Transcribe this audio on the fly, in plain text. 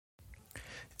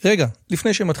רגע,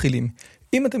 לפני שמתחילים,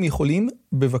 אם אתם יכולים,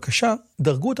 בבקשה,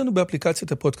 דרגו אותנו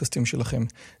באפליקציית הפודקאסטים שלכם.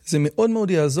 זה מאוד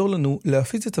מאוד יעזור לנו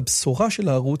להפיץ את הבשורה של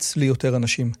הערוץ ליותר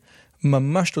אנשים.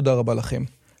 ממש תודה רבה לכם.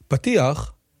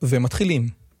 פתיח ומתחילים.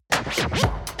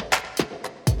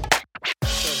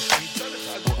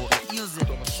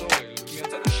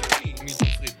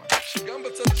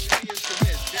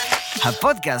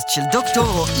 הפודקאסט של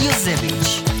דוקטור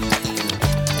יוזביץ'.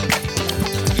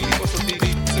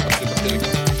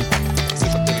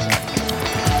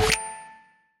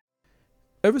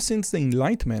 Ever since the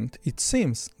Enlightenment, it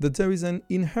seems that there is an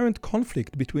inherent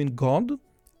conflict between God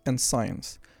and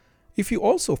science. If you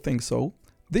also think so,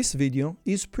 this video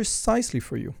is precisely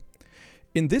for you.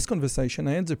 In this conversation,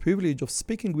 I had the privilege of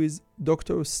speaking with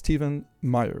Dr. Stephen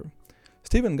Meyer.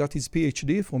 Stephen got his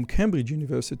PhD from Cambridge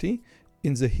University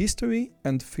in the history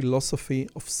and philosophy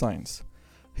of science.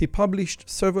 He published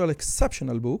several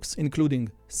exceptional books, including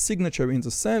Signature in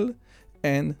the Cell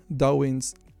and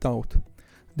Darwin's Doubt.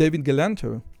 David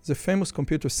Galanter, the famous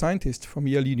computer scientist from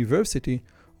Yale University,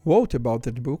 wrote about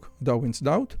that book, Darwin's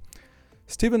Doubt.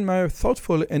 Stephen Meyer's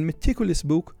thoughtful and meticulous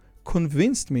book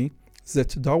convinced me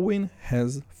that Darwin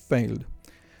has failed.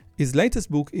 His latest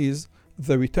book is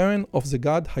The Return of the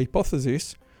God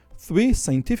Hypothesis, 3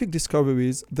 scientific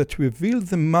discoveries that reveal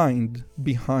the mind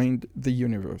behind the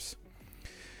universe.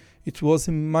 It was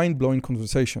a mind-blowing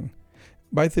conversation.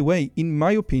 By the way, in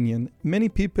my opinion, many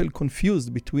people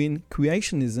confused between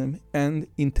creationism and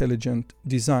intelligent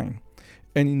design.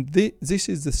 And this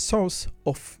is the source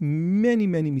of many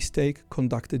mistakes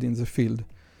conducted in the field.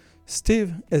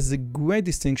 Steve has a great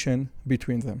distinction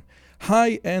between them.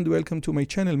 Hi and welcome to my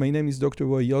channel. My name is Dr.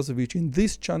 Yozevitch. In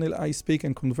this channel, I speak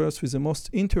and converse with the most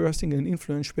interesting and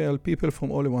influential people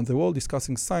from all around the world,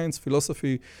 discussing science,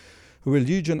 philosophy,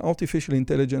 religion, artificial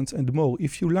intelligence, and more.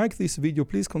 If you like this video,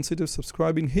 please consider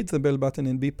subscribing, hit the bell button,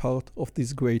 and be part of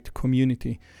this great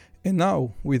community. And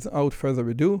now, without further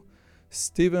ado,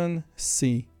 Stephen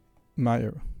C.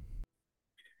 Meyer.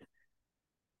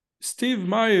 Steve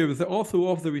Meyer, the author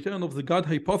of The Return of the God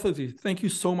Hypothesis. Thank you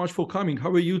so much for coming. How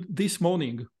are you this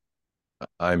morning?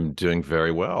 I'm doing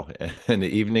very well. And the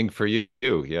evening for you,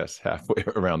 yes, halfway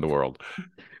around the world.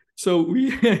 So we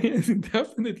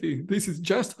definitely, this is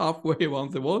just halfway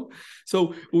around the world.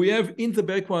 So we have in the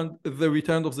background The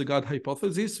Return of the God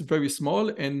Hypothesis, very small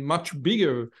and much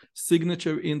bigger,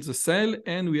 Signature in the Cell.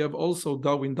 And we have also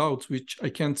Darwin Doubts, which I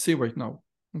can't see right now.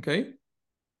 Okay?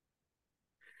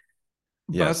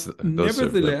 Yes. But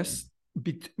nevertheless,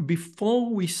 before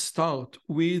we start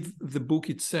with the book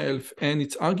itself and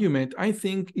its argument, I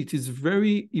think it is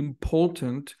very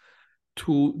important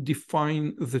to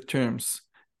define the terms.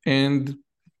 And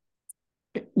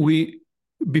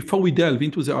before we delve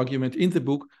into the argument in the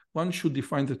book, one should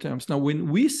define the terms. Now,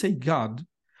 when we say God,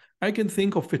 I can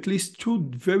think of at least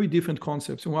 2 very different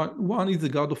concepts. One is the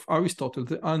God of Aristotle,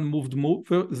 the unmoved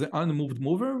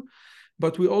mover,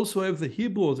 but we also have the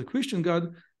Hebrew or the Christian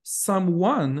God,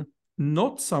 someone,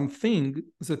 not something,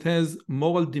 that has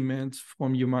moral demands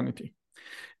from humanity.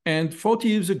 And 40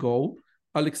 years ago,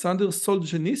 Alexander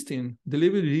Solzhenitsyn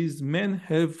delivered his Men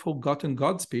Have Forgotten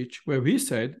God speech, where he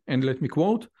said, and let me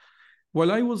quote,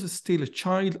 "While I was still a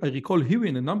child, I recall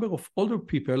hearing a number of older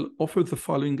people offer the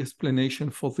following explanation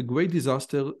for the great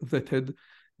disaster that had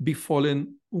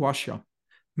befallen Russia.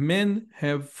 Men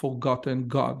have forgotten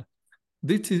God.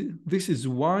 This is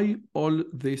why all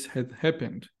this had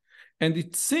happened." And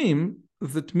it seems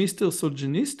that Mr.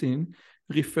 Solzhenitsyn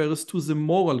refers to the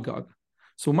moral God.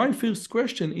 So my first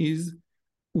question is,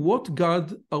 what God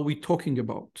are we talking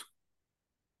about?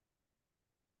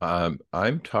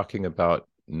 I'm talking about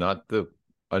not the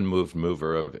unmoved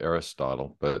mover of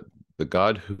Aristotle, but the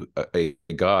God a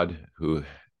God who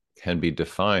can be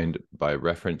defined by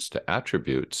reference to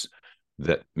attributes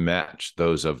that match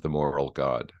those of the moral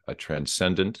God, a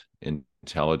transcendent,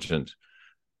 intelligent,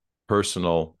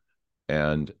 personal,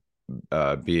 and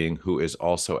being who is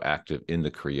also active in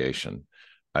the creation.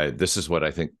 This is what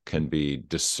I think can be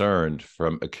discerned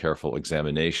from a careful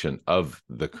examination of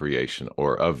the creation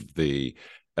or of the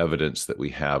evidence that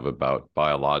we have about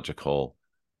biological,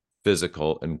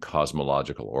 physical, and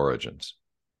cosmological origins.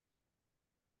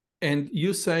 And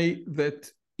you say that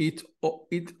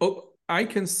I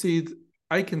can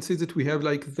see that we have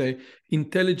like the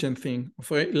intelligent thing,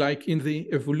 like in the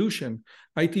evolution,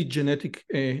 IT genetic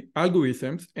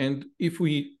algorithms, and if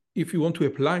we want to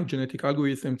apply genetic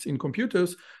algorithms in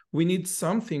computers, we need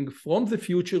something from the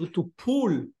future to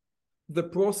pull the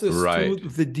process to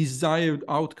the desired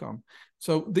outcome.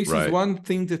 So this is one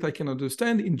thing that I can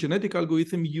understand. In genetic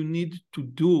algorithm, you need to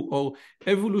do, or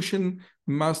evolution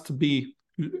must be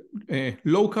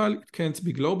local, it can't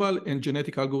be global, and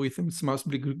genetic algorithms must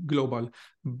be global.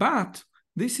 But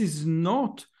this is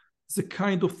not the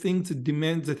kind of thing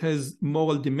that has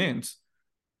moral demands.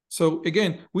 So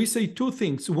again, we say two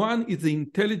things. One is the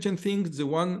intelligent thing, the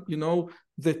one,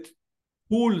 that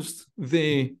pulls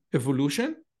the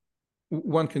evolution.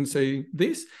 One can say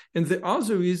this, and the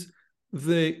other is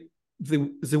the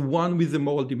one with the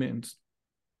moral demands.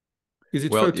 Is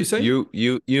it fair to say?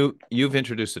 You've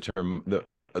introduced the term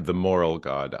the moral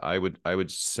God. I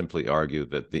would simply argue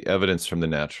that the evidence from the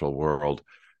natural world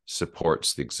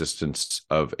supports the existence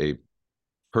of a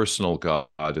personal God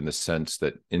in the sense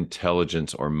that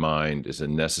intelligence or mind is a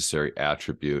necessary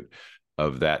attribute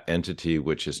of that entity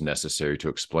which is necessary to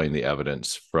explain the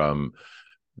evidence from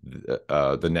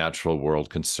the natural world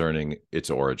concerning its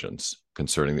origins,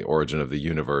 concerning the origin of the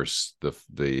universe,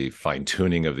 the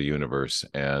fine-tuning of the universe,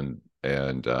 and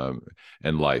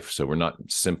life. So we're not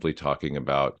simply talking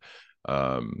about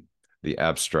the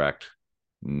abstract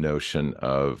notion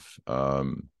of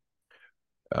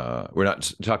we're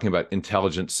not talking about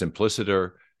intelligent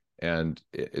simpliciter. And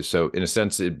so in a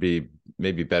sense, it'd be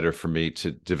maybe better for me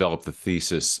to develop the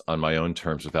thesis on my own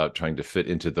terms without trying to fit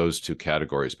into those two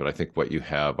categories. But I think what you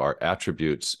have are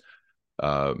attributes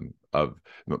of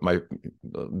my,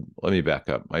 let me back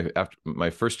up. My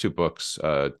first two books,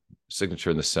 Signature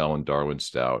in the Cell and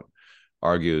Darwin's Doubt,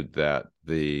 argued that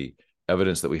the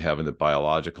evidence that we have in the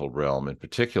biological realm, in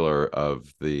particular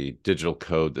of the digital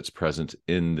code that's present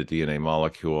in the DNA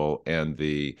molecule and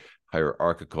the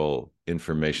hierarchical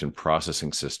information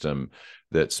processing system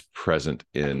that's present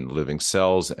in living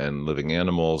cells and living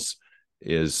animals,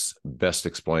 is best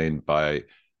explained by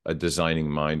a designing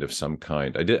mind of some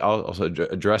kind. I'll also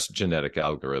address genetic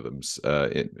algorithms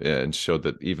and show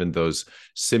that even those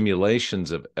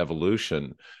simulations of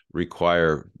evolution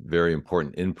require very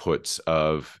important inputs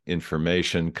of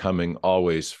information coming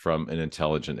always from an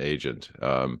intelligent agent,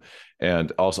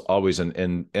 and also always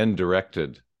an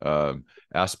end-directed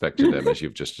aspect to them, as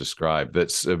you've just described.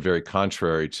 That's very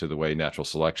contrary to the way natural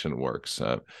selection works.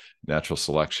 Natural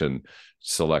selection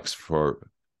selects for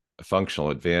functional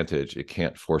advantage. It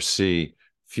can't foresee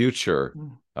future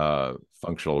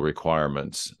functional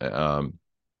requirements. And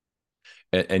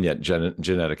yet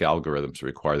genetic algorithms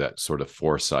require that sort of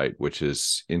foresight, which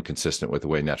is inconsistent with the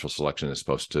way natural selection is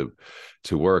supposed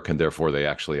to work. And therefore, they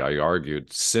actually, I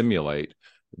argued, simulate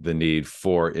the need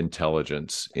for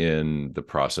intelligence in the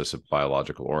process of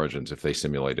biological origins if they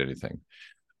simulate anything.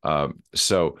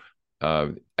 So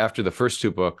after the first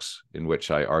two books, in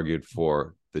which I argued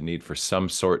for the need for some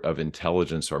sort of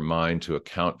intelligence or mind to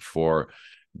account for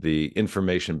the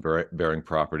information bearing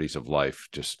properties of life,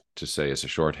 just to say as a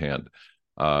shorthand,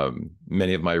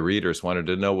 many of my readers wanted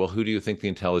to know, well, who do you think the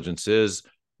intelligence is?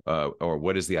 Or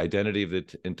what is the identity of the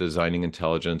designing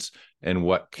intelligence, and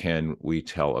what can we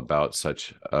tell about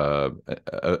such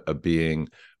a being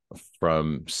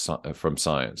from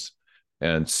science?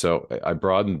 And so I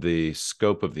broadened the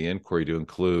scope of the inquiry to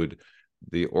include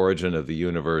the origin of the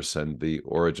universe and the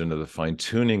origin of the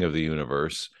fine-tuning of the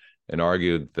universe, and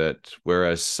argued that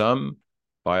whereas some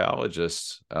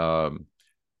biologists,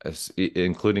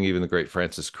 including even the great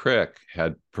Francis Crick,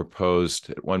 had proposed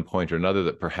at one point or another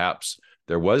that perhaps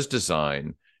there was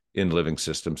design in living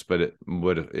systems, but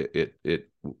it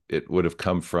would have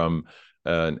come from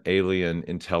an alien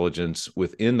intelligence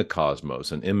within the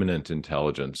cosmos, an immanent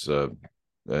intelligence, a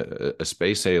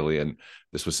space alien.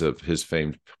 This was his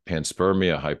famed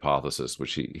panspermia hypothesis,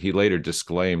 which he later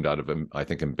disclaimed out of, I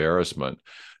think, embarrassment.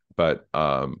 But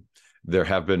there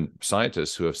have been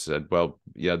scientists who have said, well,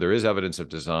 yeah, there is evidence of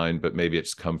design, but maybe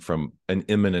it's come from an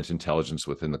immanent intelligence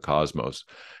within the cosmos.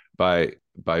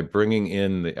 By bringing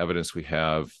in the evidence we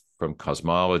have from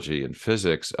cosmology and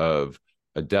physics of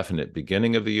a definite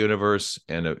beginning of the universe,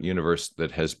 and a universe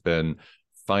that has been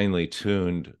finely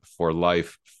tuned for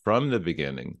life from the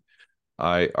beginning,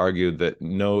 I argued that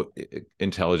no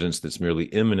intelligence that's merely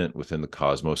immanent within the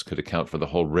cosmos could account for the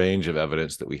whole range of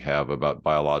evidence that we have about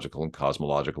biological and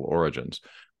cosmological origins.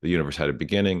 The universe had a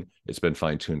beginning, it's been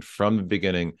fine-tuned from the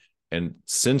beginning, and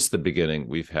since the beginning,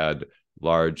 we've had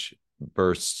large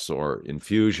bursts or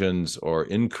infusions or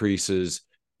increases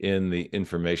in the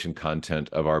information content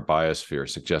of our biosphere,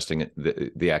 suggesting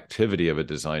the activity of a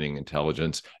designing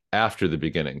intelligence after the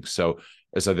beginning. So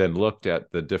as I then looked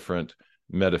at the different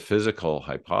metaphysical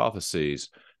hypotheses,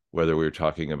 whether we were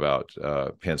talking about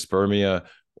panspermia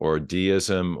or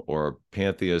deism or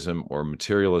pantheism or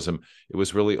materialism, it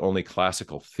was really only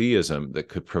classical theism that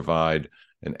could provide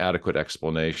an adequate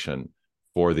explanation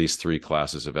for these three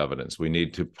classes of evidence. We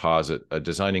need to posit a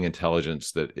designing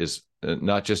intelligence that is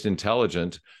not just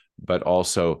intelligent, but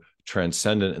also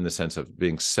transcendent in the sense of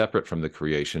being separate from the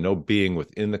creation. No being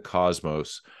within the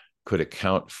cosmos could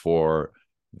account for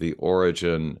the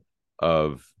origin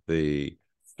of the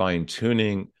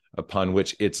fine-tuning upon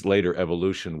which its later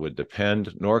evolution would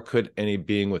depend, nor could any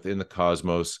being within the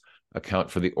cosmos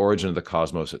account for the origin of the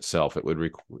cosmos itself. It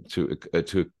would to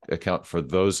account for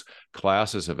those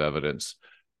classes of evidence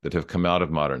that have come out of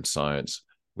modern science.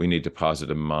 We need to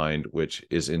posit a mind which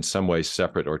is in some way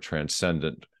separate or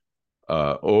transcendent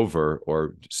over,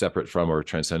 or separate from, or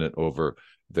transcendent over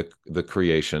the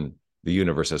creation, the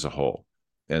universe as a whole.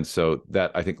 And so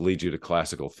that, I think, leads you to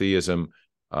classical theism.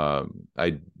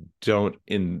 I don't,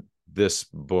 in this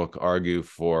book, argue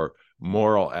for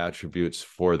moral attributes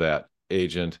for that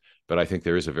agent, but I think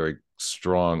there is a very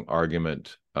strong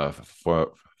argument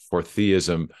for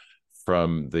theism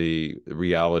from the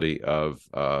reality of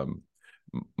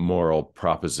moral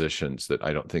propositions that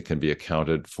I don't think can be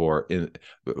accounted for, in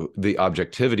the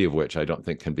objectivity of which I don't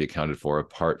think can be accounted for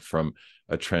apart from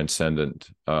a transcendent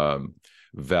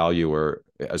valuer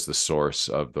as the source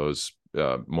of those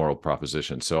moral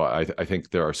propositions. So I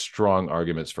think there are strong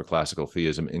arguments for classical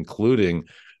theism, including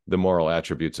the moral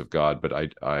attributes of God, but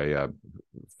I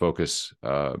focus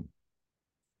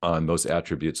on those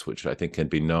attributes which I think can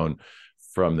be known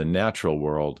from the natural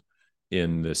world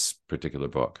in this particular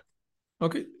book.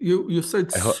 Okay, you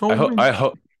said I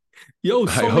hope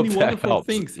many wonderful helps.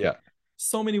 things. Yeah,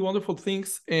 so many wonderful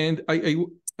things, and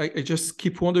I just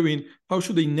keep wondering, how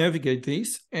should I navigate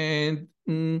this? And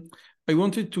I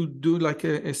wanted to do like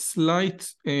a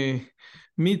slight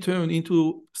midturn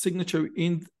into signature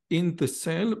in the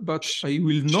cell, but I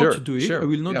will not do it. Sure. I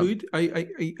will not do it.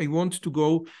 I want to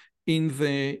go in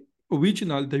the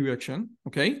original direction,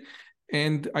 okay?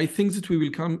 And I think that we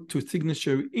will come to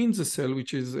signature in the cell,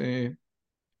 which is a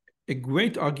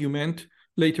great argument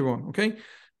later on, okay?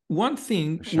 One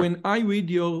thing, when I read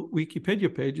your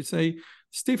Wikipedia page, it say,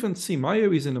 Stephen C.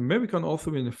 Meyer is an American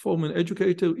author and a former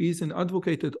educator, is an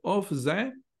advocate of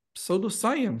the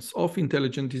pseudoscience of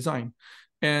intelligent design.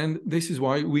 And this is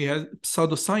why we have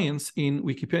pseudoscience in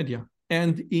Wikipedia.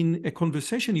 And in a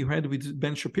conversation you had with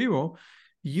Ben Shapiro,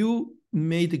 you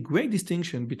made a great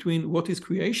distinction between what is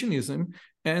creationism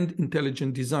and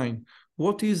intelligent design.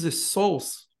 What is the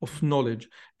source of knowledge?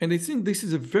 And I think this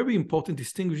is a very important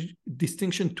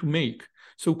distinction to make.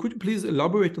 So could you please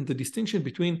elaborate on the distinction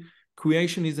between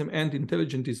creationism and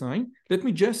intelligent design? Let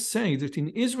me just say that in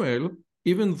Israel,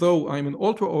 even though I'm an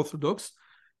ultra-Orthodox,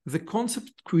 the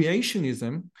concept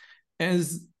creationism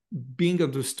as being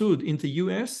understood in the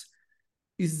US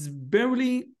is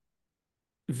barely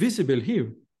visible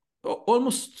here.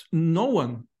 Almost no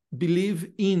one believes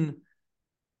in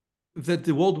that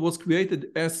the world was created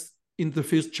as in the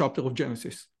first chapter of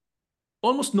Genesis.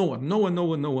 Almost no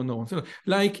one. So,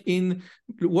 like in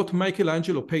what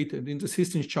Michelangelo painted in the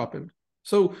Sistine Chapel.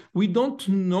 So we don't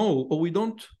know,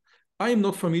 I am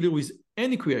not familiar with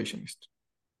any creationist,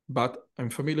 but I'm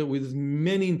familiar with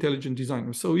many intelligent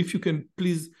designers. So if you can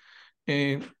please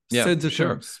set the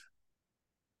terms.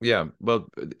 Yeah, well,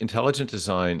 intelligent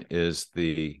design is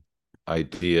the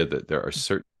idea that there are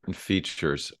certain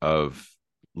features of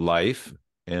life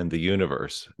and the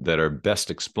universe that are best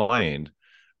explained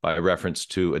by reference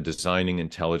to a designing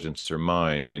intelligence or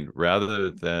mind, rather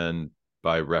than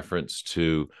by reference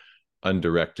to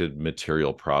undirected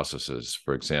material processes.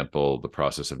 For example, the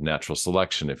process of natural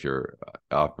selection, if you're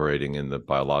operating in the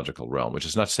biological realm, which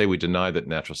is not to say we deny that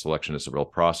natural selection is a real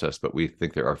process, but we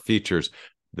think there are features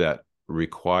that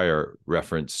require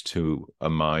reference to a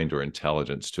mind or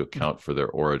intelligence to account for their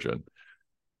origin.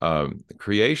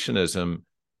 Creationism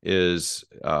is,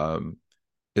 and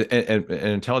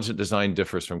intelligent design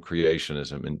differs from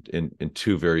creationism in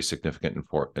two very significant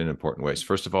and important ways.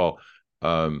 First of all,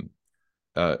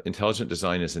 intelligent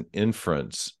design is an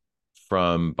inference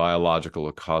from biological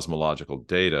or cosmological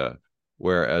data,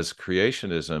 whereas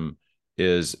creationism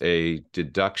is a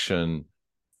deduction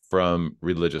from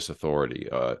religious authority,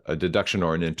 a deduction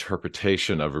or an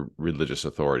interpretation of a religious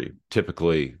authority,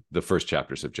 typically the first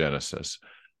chapters of Genesis.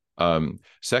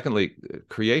 Secondly,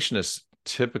 creationists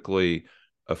typically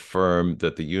affirm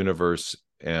that the universe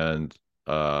and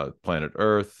planet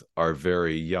Earth are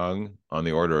very young, on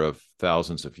the order of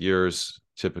thousands of years.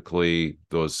 Typically,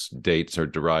 those dates are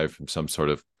derived from some sort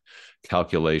of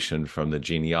calculation from the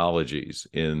genealogies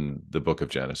in the book of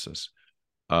Genesis.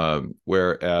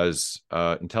 Whereas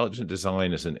intelligent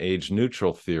design is an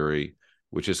age-neutral theory,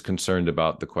 which is concerned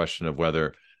about the question of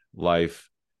whether life,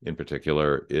 in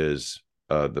particular, is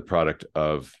the product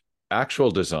of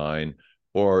actual design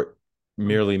or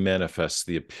merely manifests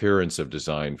the appearance of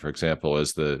design, for example,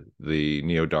 as the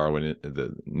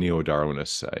neo-Darwinists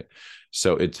say.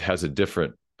 So it has a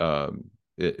different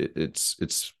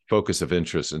its focus of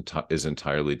interest is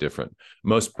entirely different.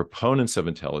 Most proponents of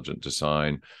intelligent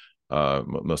design,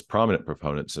 most prominent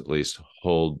proponents at least,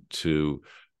 hold to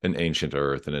an ancient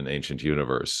Earth and an ancient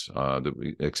universe,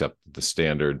 except the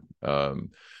standard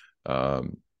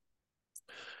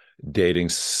dating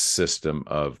system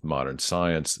of modern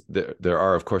science. There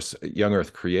are, of course, young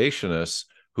Earth creationists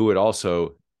who would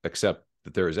also accept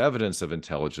that there is evidence of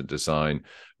intelligent design,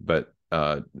 but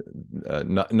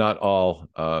not all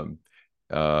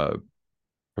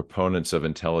proponents of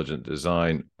intelligent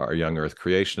design are young Earth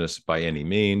creationists by any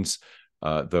means.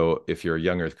 Though if you're a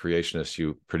young Earth creationist,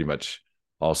 you pretty much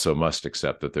also must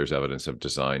accept that there's evidence of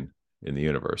design in the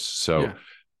universe. So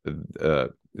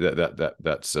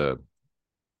that's a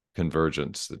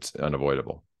convergence that's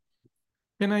unavoidable.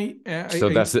 And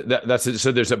that's it.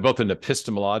 So there's both an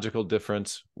epistemological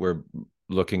difference. We're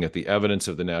looking at the evidence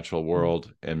of the natural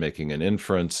world and making an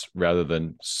inference rather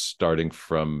than starting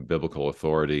from biblical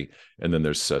authority. And then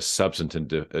there's a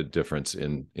substantive difference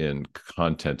in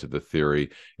content of the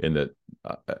theory, in that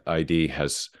ID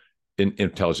has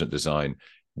intelligent design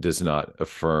does not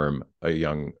affirm a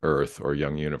young Earth or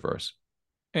young universe.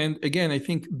 And again, I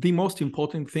think the most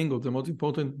important thing, or the most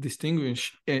important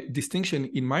distinction,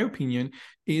 in my opinion,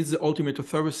 is the ultimate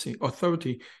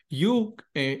authority. You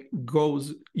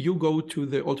go to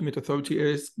the ultimate authority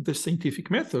as the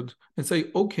scientific method and say,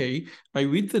 okay, I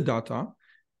read the data,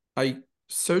 I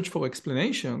search for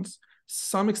explanations.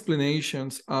 Some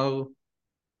explanations are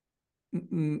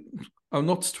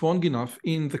not strong enough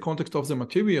in the context of the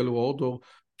material world or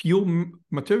pure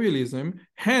materialism.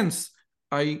 Hence,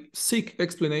 I seek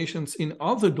explanations in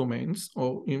other domains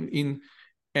or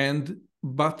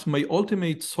but my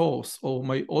ultimate source or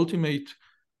my ultimate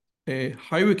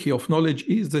hierarchy of knowledge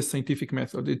is the scientific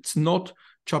method. It's not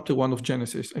chapter 1 of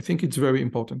Genesis. I think it's very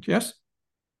important. Yes?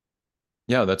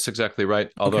 Yeah, that's exactly right.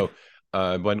 Although Okay.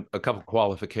 A couple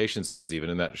qualifications even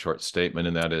in that short statement,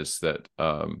 and that is that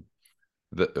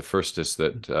the first is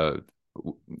that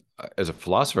as a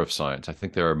philosopher of science, I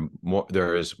think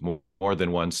there is more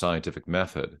than one scientific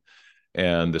method,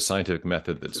 and the scientific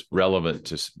method that's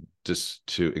relevant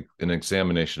to an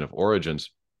examination of origins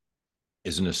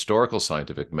is an historical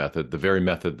scientific method, the very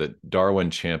method that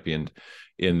Darwin championed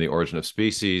in The Origin of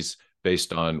Species,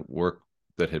 based on work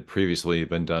that had previously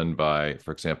been done by,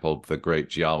 for example, the great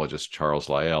geologist Charles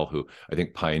Lyell, who I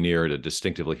think pioneered a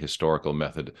distinctively historical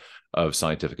method of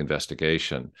scientific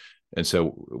investigation. And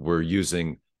so we're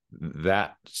using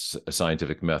that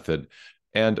scientific method.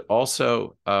 And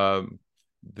also when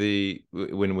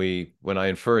I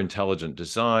infer intelligent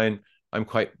design, I'm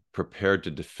quite prepared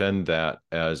to defend that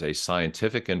as a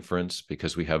scientific inference,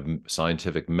 because we have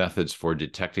scientific methods for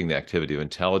detecting the activity of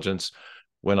intelligence.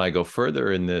 When I go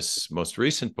further in this most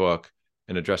recent book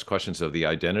and address questions of the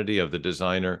identity of the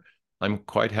designer, I'm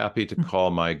quite happy to call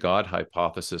my God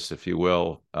hypothesis, if you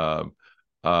will, a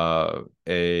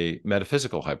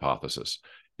metaphysical hypothesis.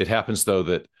 It happens, though,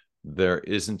 that there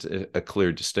isn't a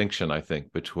clear distinction, I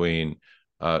think, between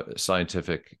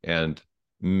scientific and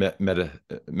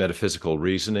metaphysical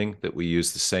reasoning, that we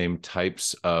use the same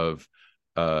types of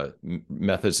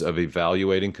methods of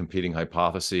evaluating competing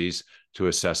hypotheses to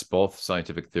assess both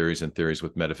scientific theories and theories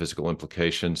with metaphysical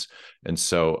implications. And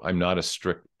so I'm not a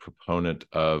strict proponent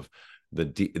of the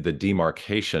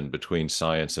demarcation between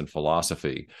science and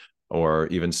philosophy, or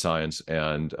even science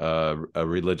and a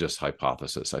religious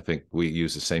hypothesis. I think we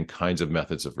use the same kinds of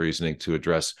methods of reasoning to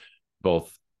address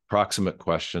both proximate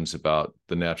questions about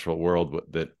the natural world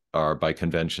that are by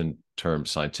convention termed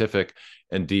scientific,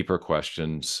 and deeper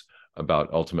questions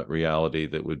about ultimate reality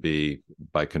that would be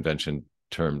by convention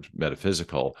termed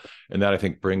metaphysical. And that, I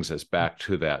think, brings us back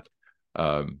to that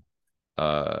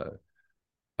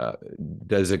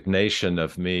designation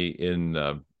of me in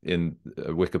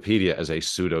Wikipedia as a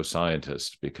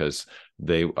pseudoscientist, because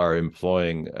they are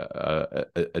employing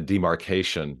a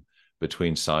demarcation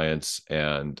between science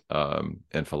and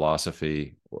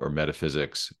philosophy or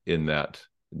metaphysics in that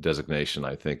designation.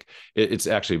 I think it's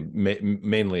actually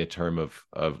mainly a term of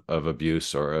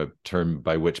abuse, or a term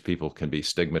by which people can be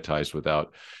stigmatized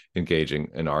without engaging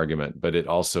an argument. But it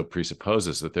also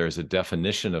presupposes that there is a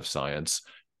definition of science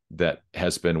that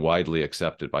has been widely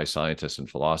accepted by scientists and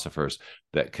philosophers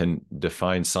that can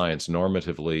define science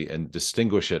normatively and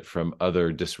distinguish it from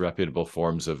other disreputable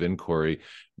forms of inquiry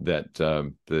that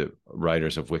the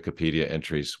writers of Wikipedia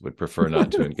entries would prefer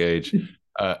not to engage.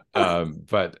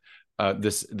 But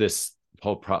this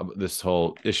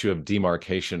whole issue of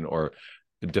demarcation or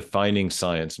defining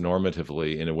science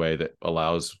normatively in a way that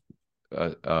allows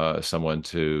someone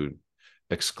to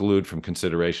exclude from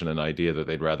consideration an idea that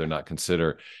they'd rather not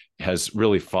consider has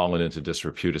really fallen into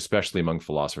disrepute, especially among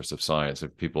philosophers of science.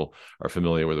 If people are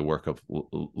familiar with the work of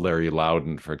Larry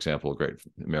Loudon, for example, a great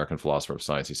American philosopher of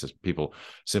science, he says people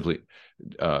simply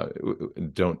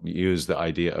don't use the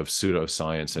idea of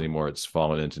pseudoscience anymore. It's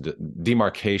fallen into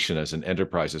demarcation as an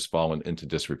enterprise has fallen into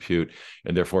disrepute,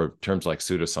 and therefore terms like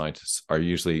pseudoscientists are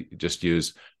usually just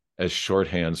used as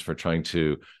shorthands for trying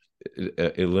to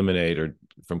eliminate or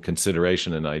from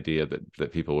consideration an idea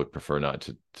that people would prefer not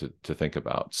to think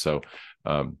about. So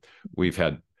we've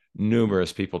had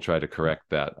numerous people try to correct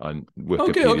that on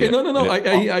Wikipedia. Okay.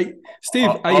 No. Steve,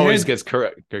 always gets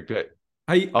corrected.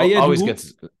 Always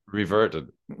gets reverted.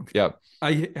 Yeah.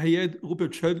 I had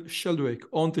Rupert Sheldrake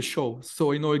on the show,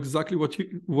 so I know exactly what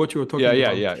you were talking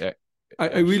about. Yeah.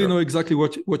 I really know exactly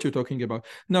what you're talking about.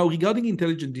 Now, regarding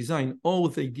intelligent design,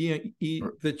 the idea is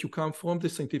that you come from the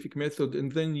scientific method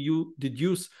and then you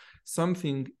deduce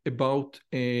something about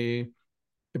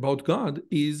God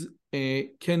is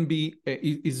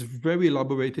very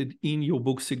elaborated in your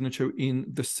book signature in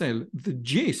The Cell. The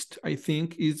gist, I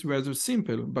think, is rather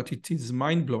simple, but it is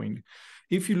mind-blowing.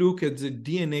 If you look at the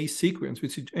DNA sequence,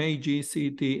 which is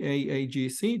AGCT,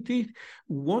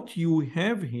 what you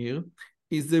have here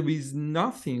is there is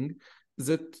nothing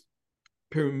that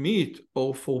permit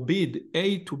or forbid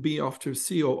A to be after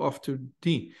C or after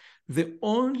D. The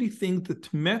only thing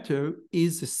that matters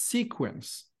is the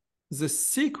sequence. The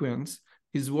sequence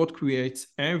is what creates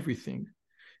everything.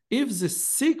 If the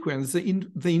sequence, the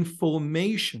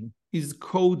information is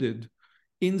coded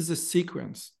in the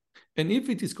sequence, and if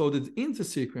it is coded in the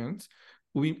sequence,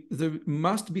 there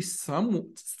must be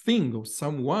something or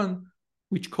someone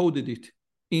which coded it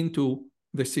into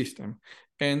the system.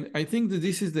 And I think that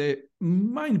this is the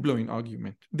mind-blowing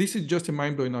argument. This is just a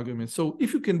mind-blowing argument. So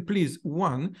if you can please,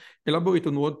 one, elaborate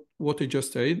on what I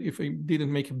just said, if I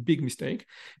didn't make a big mistake.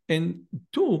 And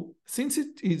two, since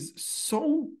it is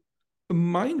so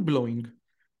mind-blowing,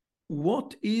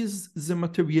 what is the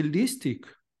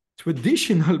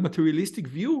traditional materialistic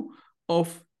view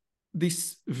of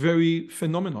this very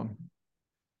phenomenon?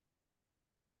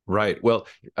 Right. Well,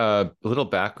 a little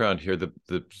background here.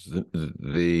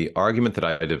 The argument that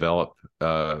I develop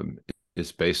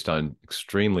is based on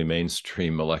extremely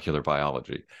mainstream molecular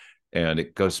biology, and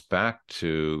it goes back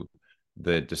to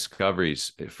the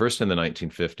discoveries first in the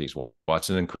 1950s.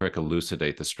 Watson and Crick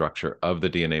elucidate the structure of the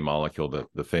DNA molecule,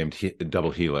 the famed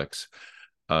double helix.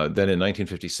 Then in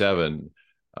 1957,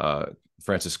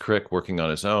 Francis Crick, working on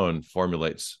his own,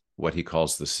 formulates what he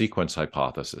calls the sequence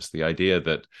hypothesis, the idea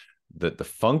that the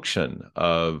function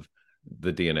of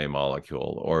the DNA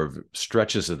molecule or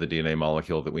stretches of the DNA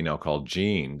molecule that we now call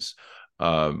genes,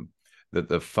 that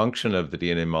the function of the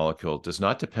DNA molecule does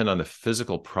not depend on the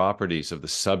physical properties of the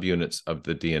subunits of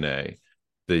the DNA,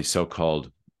 the so-called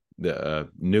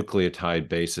nucleotide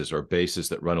bases or bases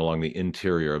that run along the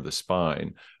interior of the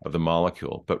spine of the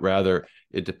molecule, but rather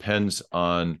it depends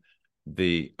on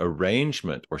the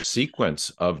arrangement or sequence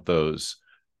of those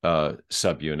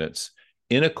subunits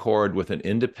in accord with an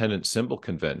independent symbol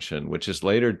convention, which is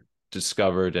later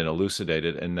discovered and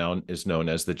elucidated and now is known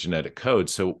as the genetic code.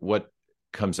 So what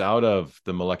comes out of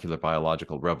the molecular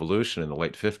biological revolution in the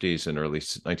late 50s and early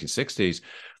 1960s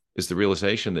is the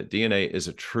realization that DNA is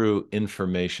a true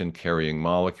information-carrying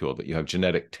molecule, that you have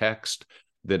genetic text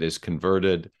that is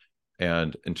converted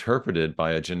and interpreted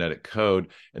by a genetic code,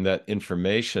 and that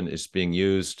information is being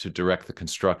used to direct the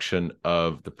construction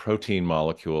of the protein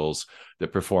molecules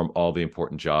that perform all the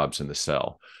important jobs in the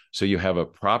cell. So you have a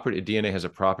property, DNA has a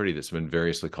property that's been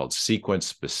variously called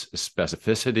sequence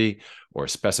specificity or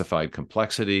specified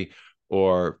complexity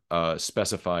or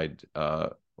specified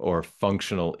or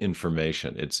functional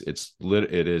information.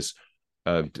 It is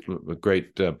a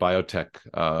great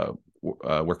biotech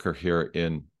worker here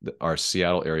in our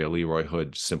Seattle area, Leroy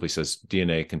Hood, simply says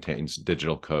DNA contains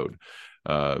digital code.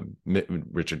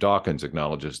 Richard Dawkins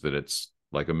acknowledges that it's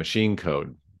like a machine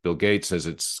code. Bill Gates says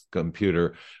it's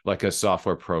computer, like a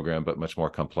software program, but much more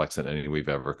complex than any we've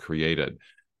ever created.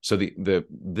 So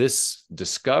this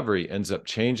discovery ends up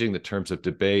changing the terms of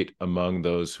debate among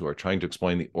those who are trying to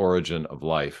explain the origin of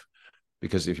life.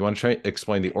 Because if you want to try to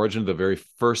explain the origin of the very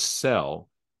first cell,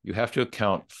 you have to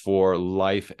account for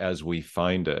life as we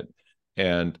find it.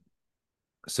 And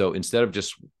so instead of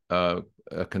just a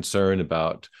concern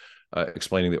about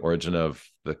explaining the origin of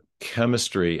the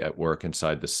chemistry at work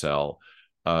inside the cell,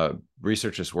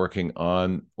 researchers working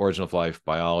on origin of life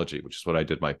biology, which is what I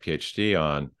did my PhD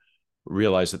on,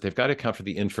 realize that they've got to account for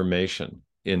the information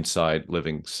inside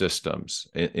living systems,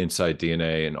 inside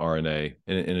DNA and RNA,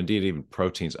 and indeed even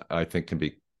proteins, I think can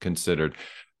be considered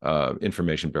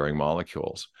information-bearing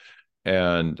molecules.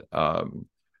 And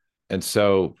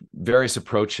so various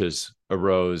approaches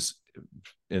arose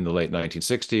in the late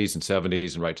 1960s and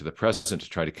 70s and right to the present to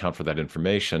try to account for that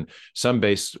information. Some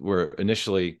were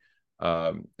initially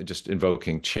just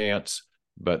invoking chance,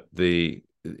 but the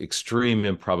extreme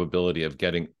improbability of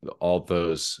getting all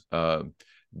those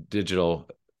digital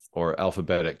or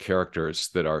alphabetic characters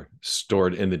that are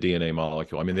stored in the DNA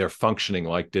molecule. I mean, they're functioning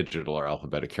like digital or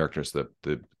alphabetic characters, the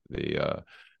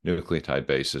nucleotide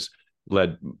bases,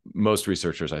 led most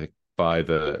researchers, I think, by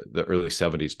the early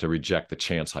 70s to reject the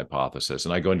chance hypothesis.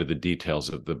 And I go into the details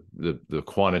of the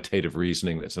quantitative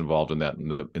reasoning that's involved in that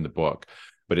in the book,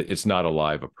 but it's not a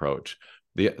live approach.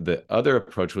 The other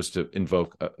approach was to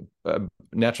invoke a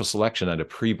natural selection at a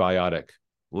prebiotic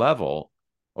level,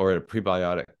 or at a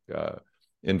prebiotic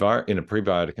in a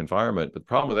prebiotic environment. But the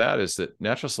problem with that is that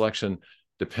natural selection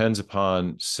depends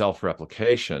upon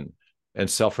self-replication, and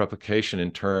self-replication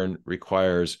in turn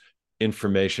requires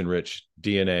information-rich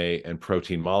DNA and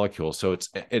protein molecules. So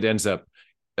it ends up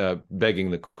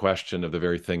begging the question of the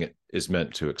very thing it is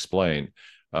meant to explain,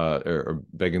 or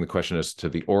begging the question as to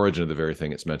the origin of the very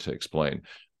thing it's meant to explain.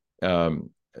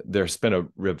 There's been a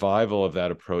revival of that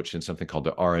approach in something called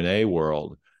the RNA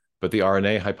world, but the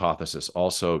RNA hypothesis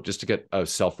also, just to get a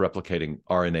self-replicating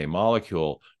RNA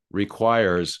molecule,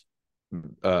 requires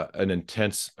an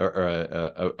intense or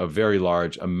a very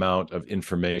large amount of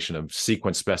information, of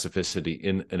sequence specificity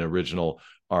in an original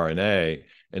RNA.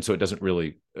 And so it doesn't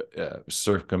really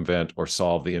circumvent or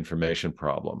solve the information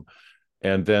problem.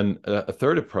 And then a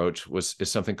third approach is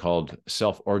something called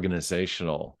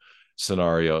self-organizational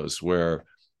scenarios, where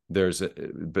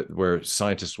where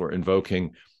scientists were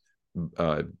invoking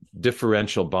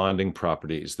differential bonding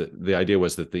properties. The idea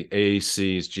was that the A,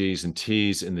 C's, G's, and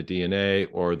T's in the DNA,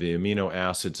 or the amino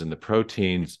acids in the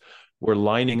proteins, were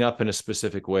lining up in a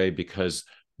specific way because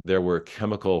there were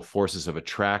chemical forces of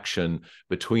attraction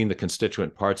between the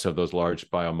constituent parts of those large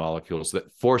biomolecules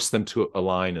that forced them to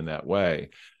align in that way.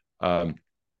 It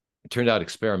turned out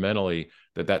experimentally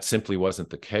that simply wasn't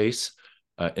the case.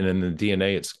 And in the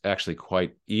DNA, it's actually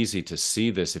quite easy to see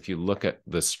this. If you look at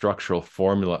the structural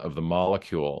formula of the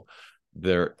molecule,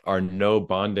 there are no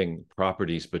bonding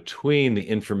properties between the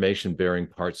information-bearing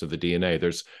parts of the DNA.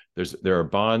 There are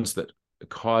bonds that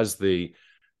cause the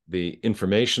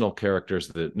informational characters,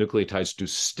 the nucleotides, to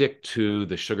stick to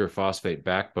the sugar phosphate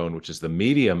backbone, which is the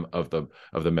medium of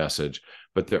the message,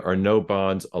 but there are no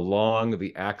bonds along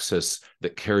the axis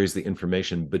that carries the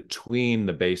information between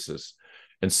the bases.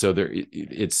 And so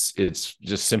it's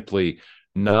just simply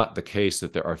not the case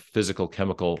that there are physical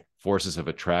chemical forces of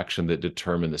attraction that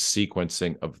determine the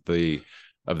sequencing of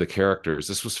the characters.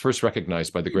 This was first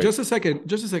recognized by the great... Just a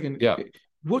second. Yeah.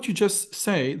 What you just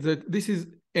say, that this is,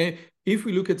 if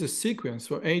we look at the sequence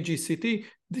for AGCT,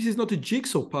 this is not a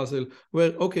jigsaw puzzle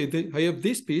where, okay, I have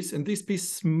this piece and this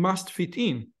piece must fit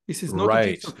in. This is not a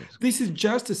jigsaw. This is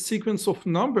just a sequence of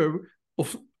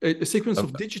a sequence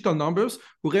of digital numbers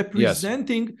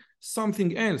representing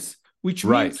something else, which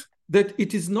means that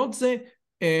it is not the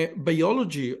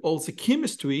biology or the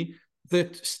chemistry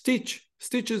that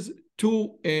stitches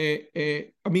two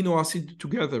amino acid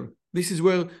together. This is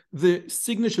where the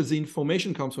signatures, the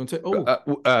information comes from. Say,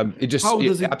 how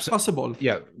is it possible?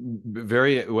 Yeah,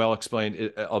 very well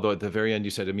explained. Although at the very end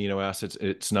you said amino acids,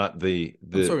 it's not the.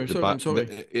 I'm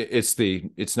sorry.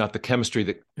 It's not the chemistry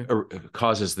that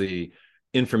causes the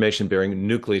information-bearing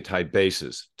nucleotide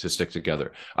bases to stick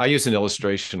together. I use an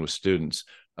illustration with students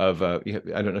of I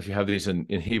don't know if you have these in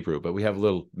Hebrew, but we have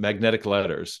little magnetic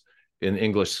letters in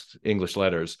English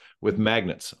letters with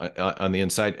magnets on the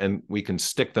inside, and we can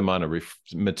stick them on a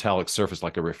metallic surface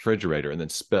like a refrigerator and then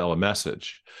spell a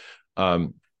message.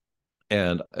 And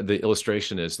the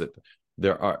illustration is that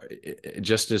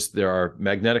just as there are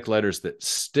magnetic letters that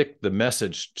stick the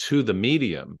message to the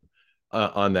medium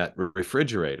on that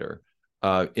refrigerator,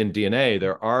 in DNA,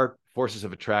 there are forces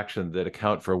of attraction that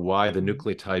account for why the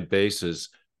nucleotide bases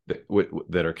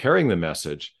that are carrying the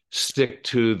message stick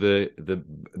to the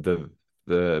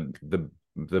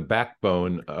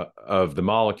backbone of the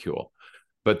molecule.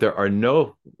 But there are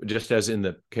no, just as in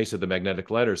the case of the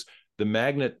magnetic letters, the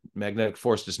magnetic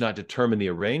force does not determine the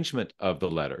arrangement of the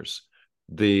letters.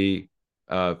 The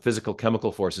physical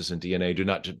chemical forces in DNA do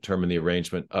not determine the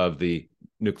arrangement of the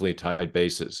nucleotide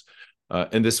bases.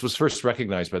 And this was first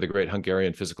recognized by the great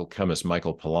Hungarian physical chemist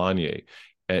Michael Polanyi.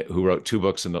 who wrote two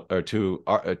books two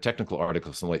technical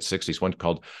articles in the late 60s, one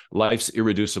called Life's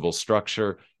Irreducible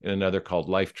Structure and another called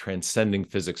Life Transcending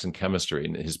Physics and Chemistry.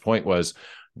 And his point was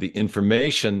the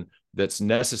information that's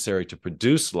necessary to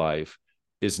produce life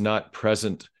is not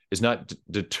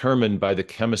determined by the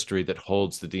chemistry that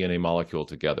holds the DNA molecule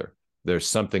together. There's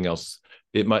something else.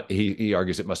 He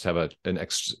argues it must have an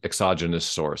exogenous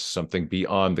source, something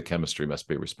beyond the chemistry must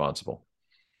be responsible.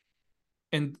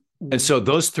 And so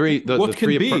those three, what can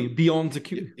be beyond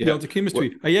the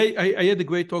chemistry? I had a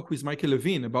great talk with Michael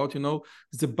Levine about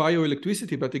the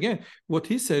bioelectricity, but again, what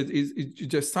he said is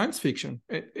just science fiction,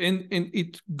 and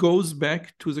it goes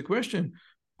back to the question: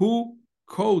 who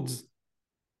codes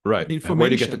the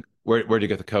information? Where do you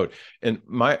get the code? And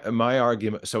my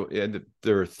argument. So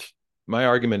my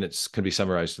argument can be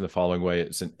summarized in the following way: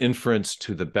 it's an inference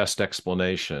to the best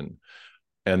explanation.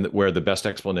 And where the best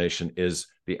explanation is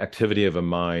the activity of a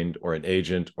mind or an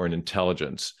agent or an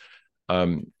intelligence.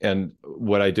 And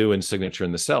what I do in Signature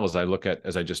in the Cell is I look at,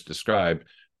 as I just described,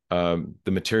 the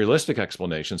materialistic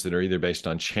explanations that are either based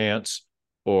on chance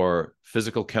or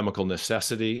physical chemical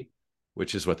necessity,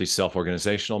 which is what these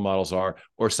self-organizational models are,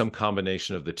 or some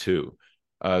combination of the two.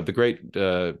 The great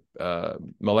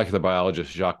molecular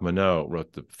biologist Jacques Monod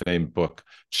wrote the famed book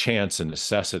Chance and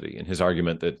Necessity, and his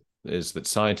argument is that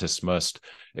scientists must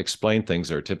explain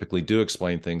things, or typically do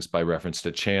explain things, by reference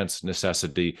to chance,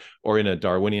 necessity, or in a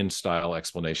Darwinian style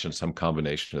explanation, some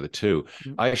combination of the two.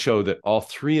 Mm-hmm. I show that all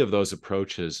three of those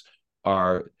approaches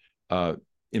are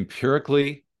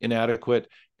empirically inadequate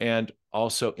and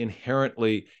also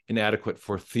inherently inadequate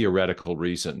for theoretical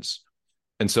reasons.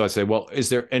 And so I say, well, is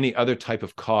there any other type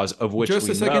of cause of which just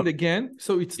a second again?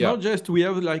 So it's not just we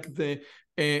have like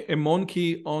a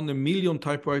monkey on a million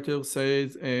typewriter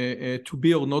says to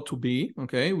be or not to be,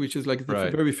 okay, which is like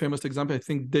the very famous example. I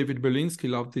think David Berlinski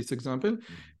loved this example.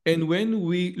 Mm-hmm. And when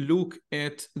we look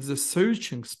at the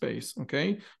searching space,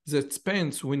 okay, that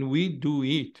spans when we do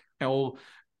it,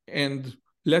 and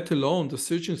let alone the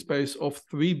searching space of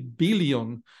 3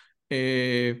 billion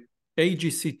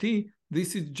AGCT,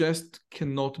 this is just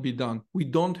cannot be done. We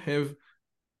don't have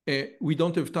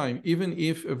time. Even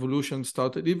if evolution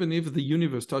started, even if the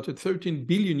universe started 13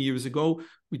 billion years ago,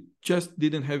 we just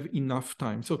didn't have enough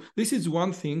time. So this is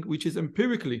one thing which is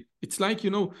empirically. It's like,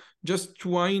 just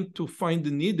trying to find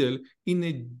the needle in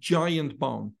a giant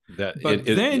bomb. But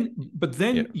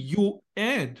then you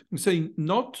add, I'm saying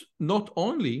not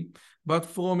only, but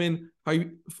from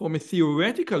a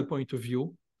theoretical point of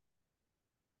view,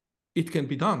 it can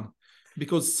be done.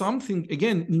 Because something,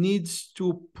 again, needs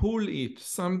to pull it.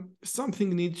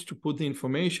 Something needs to put the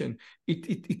information.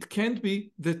 It can't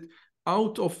be that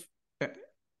out of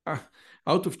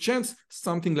chance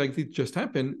something like this just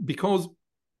happened. Because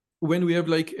when we have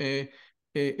like a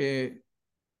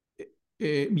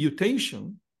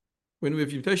mutation,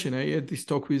 I had this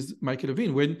talk with Michael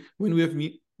Levine. When we have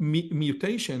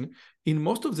mutation, in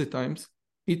most of the times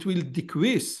it will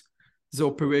decrease the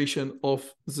operation of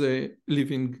the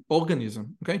living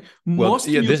organism. Okay, most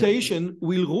mutation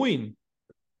will ruin.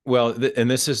 Well,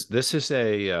 and this is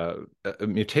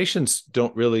mutations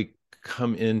don't really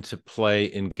come into play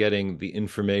in getting the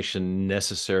information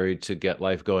necessary to get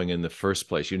life going in the first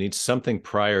place. You need something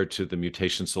prior to the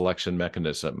mutation selection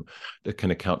mechanism that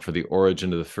can account for the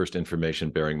origin of the first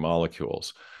information-bearing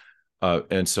molecules.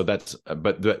 And so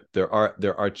there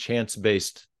are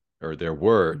chance-based, or there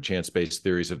were chance-based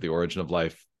theories of the origin of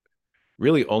life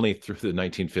really only through the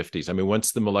 1950s. I mean,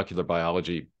 once the molecular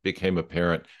biology became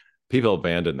apparent, people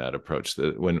abandoned that approach.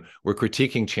 When we're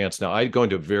critiquing chance now, I go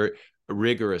into a very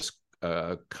rigorous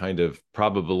kind of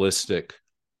probabilistic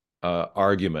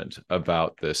argument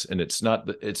about this. And it's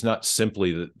not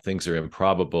simply that things are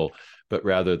improbable, but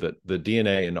rather that the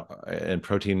DNA and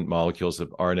protein molecules, the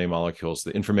RNA molecules,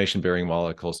 the information-bearing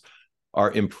molecules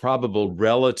are improbable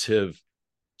relative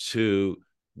to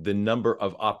the number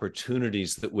of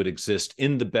opportunities that would exist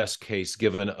in the best case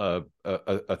given a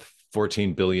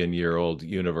 14 billion year old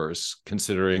universe,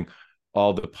 considering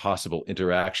all the possible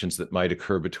interactions that might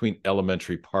occur between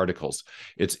elementary particles.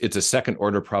 It's a second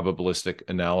order probabilistic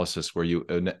analysis where you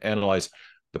analyze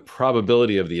the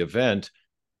probability of the event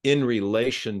in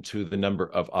relation to the number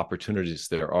of opportunities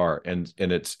there are. And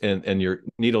your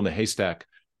needle in the haystack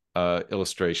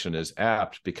illustration is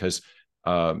apt because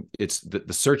it's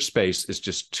the search space is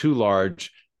just too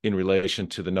large in relation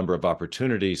to the number of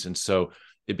opportunities, and so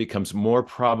it becomes more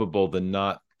probable than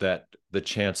not that the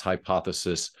chance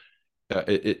hypothesis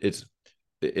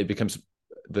it becomes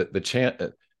the chance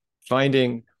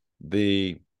finding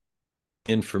the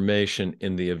information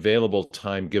in the available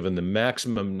time given the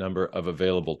maximum number of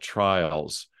available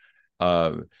trials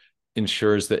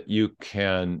ensures that you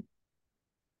can,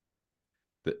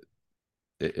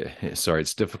 sorry,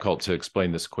 it's difficult to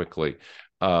explain this quickly.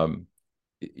 The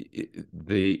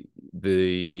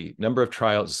number of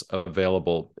trials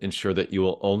available ensure that you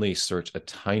will only search a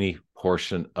tiny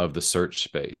portion of the search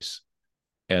space,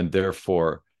 and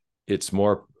therefore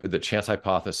the chance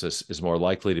hypothesis is more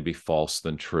likely to be false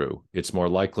than true. It's more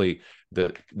likely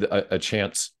that a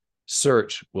chance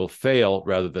search will fail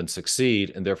rather than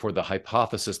succeed, and therefore the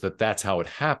hypothesis that that's how it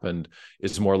happened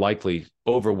is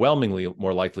overwhelmingly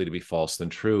more likely to be false than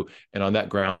true. And on that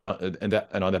ground, on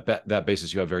that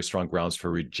basis, you have very strong grounds for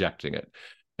rejecting it.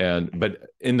 But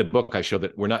in the book, I show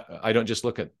that I don't just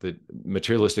look at the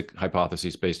materialistic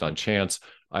hypotheses based on chance.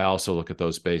 I also look at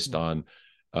those based on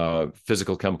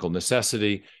physical chemical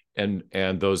necessity, and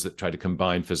those that try to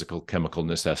combine physical chemical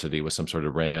necessity with some sort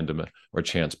of random or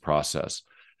chance process.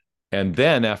 And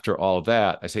then after all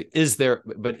that, I say,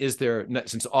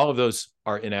 since all of those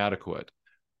are inadequate,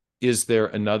 is there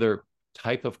another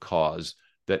type of cause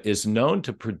that is known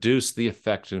to produce the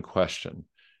effect in question?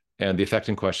 And the effect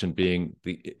in question being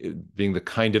the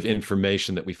kind of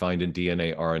information that we find in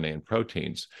DNA, RNA, and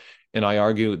proteins. And I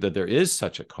argue that there is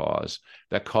such a cause.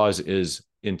 That cause is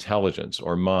intelligence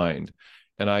or mind.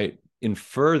 And I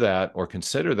infer that or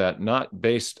consider that not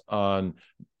based on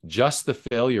just the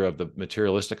failure of the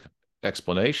materialistic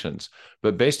explanations,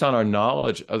 but based on our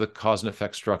knowledge of the cause and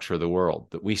effect structure of the world,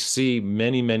 that we see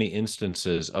many, many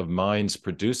instances of minds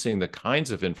producing the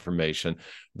kinds of information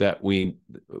that we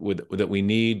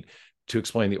need to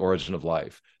explain the origin of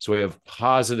life. So we have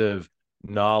positive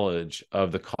knowledge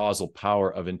of the causal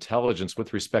power of intelligence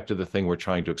with respect to the thing we're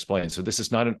trying to explain. So this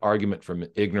is not an argument from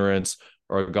ignorance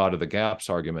or a God of the gaps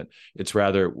argument. It's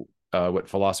rather what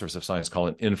philosophers of science call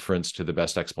an inference to the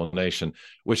best explanation,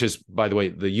 which is, by the way,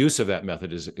 the use of that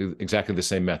method is exactly the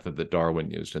same method that Darwin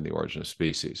used in The Origin of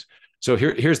Species. So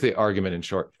here's the argument in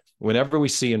short. Whenever we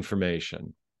see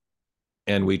information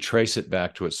and we trace it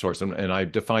back to its source, and I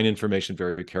define information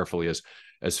very carefully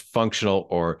as functional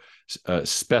or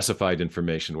specified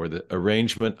information, where the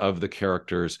arrangement of the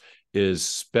characters is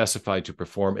specified to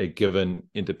perform a given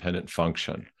independent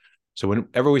function. So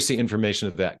whenever we see information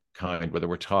of that kind, whether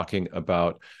we're talking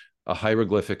about a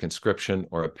hieroglyphic inscription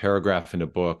or a paragraph in a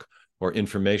book or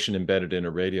information embedded in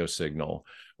a radio signal,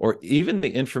 or even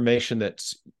the information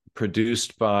that's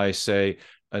produced by, say,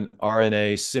 an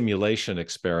RNA simulation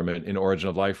experiment in origin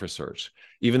of life research,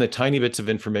 even the tiny bits of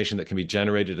information that can be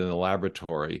generated in the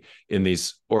laboratory in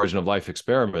these origin of life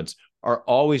experiments are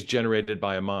always generated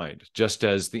by a mind, just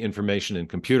as the information in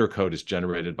computer code is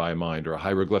generated by a mind, or a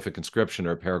hieroglyphic inscription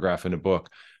or a paragraph in a book.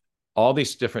 All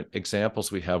these different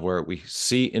examples we have where we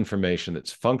see information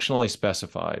that's functionally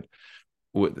specified,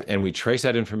 and we trace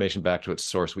that information back to its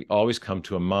source, we always come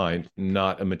to a mind,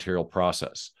 not a material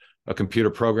process. A computer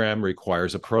program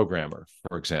requires a programmer,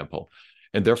 for example.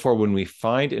 And therefore, when we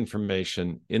find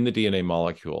information in the DNA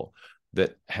molecule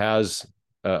that has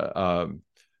that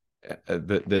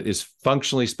is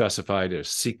functionally specified,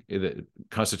 that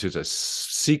constitutes a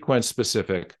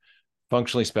sequence-specific,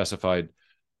 functionally specified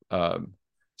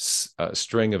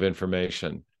string of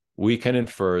information, we can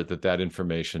infer that that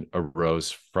information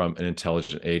arose from an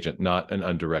intelligent agent, not an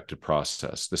undirected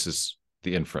process. This is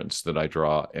the inference that I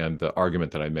draw and the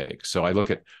argument that I make. So I look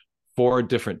at 4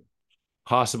 different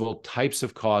possible types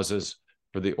of causes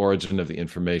for the origin of the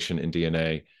information in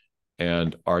DNA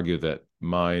and argue that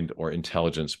mind or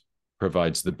intelligence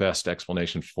provides the best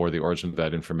explanation for the origin of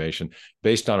that information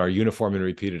based on our uniform and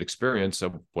repeated experience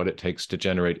of what it takes to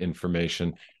generate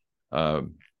information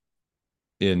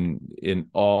in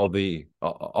all the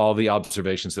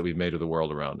observations that we've made of the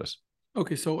world around us.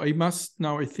 Okay, so I must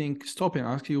now, I think, stop and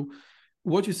ask you,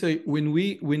 what you say,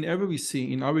 whenever we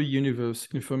see in our universe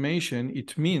information,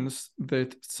 it means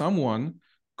that someone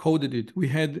coded it.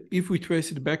 If we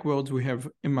trace it backwards, we have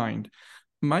a mind.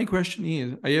 My question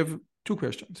is, I have 2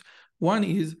 questions. One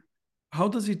is, how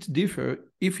does it differ,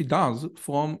 if it does,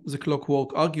 from the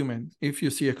clockwork argument? If you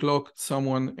see a clock,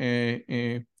 someone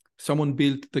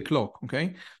built the clock,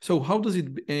 okay? So how does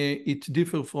it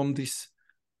differ from this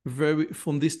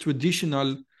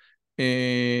traditional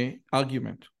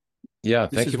argument? Yeah,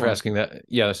 thank you for asking that.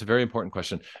 Yeah, that's a very important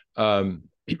question. I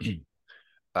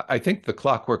think the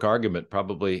clockwork argument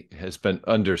probably has been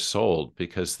undersold,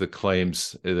 because the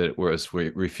claims that it was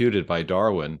refuted by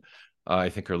Darwin, I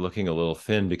think, are looking a little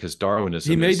thin, because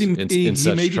Darwinism is in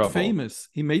such trouble. Famous.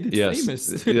 He made it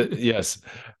famous. Yes,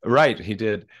 right, he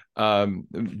did.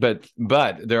 But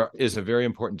there is a very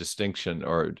important distinction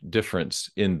or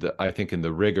difference in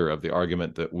the rigor of the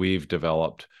argument that we've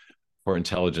developed for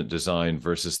intelligent design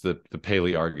versus the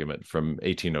Paley argument from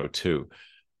 1802.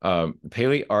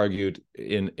 Paley argued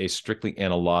in a strictly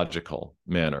analogical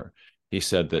manner. He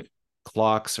said that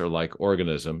clocks are like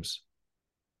organisms,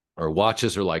 or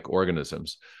watches are like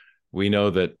organisms. We know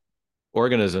that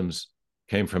organisms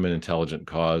came from an intelligent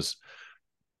cause.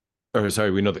 Or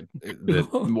sorry, we know that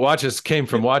watches came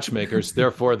from watchmakers.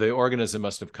 Therefore, the organism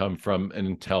must have come from an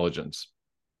intelligence.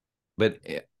 But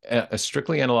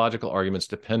strictly analogical arguments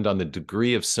depend on the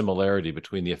degree of similarity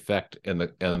between the effect and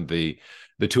the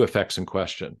two effects in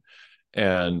question.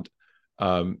 And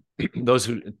those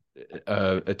who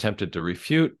attempted to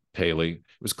refute Paley, it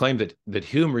was claimed that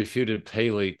Hume refuted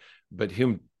Paley, but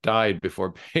Hume died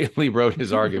before Paley wrote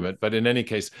his argument. But in any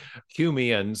case,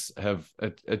 Humeans have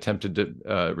attempted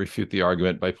to refute the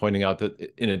argument by pointing out that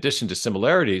in addition to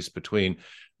similarities between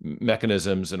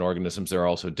mechanisms and organisms, there are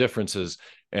also differences,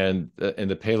 and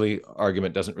the Paley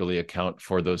argument doesn't really account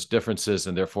for those differences,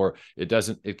 and therefore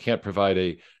it can't provide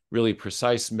a really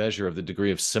precise measure of the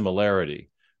degree of similarity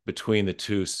between the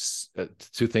two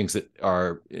things that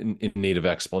are in need of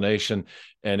explanation.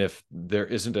 And if there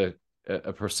isn't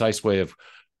a precise way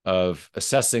of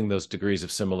assessing those degrees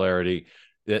of similarity,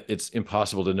 it's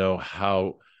impossible to know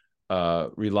how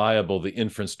reliable the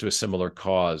inference to a similar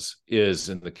cause is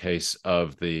in the case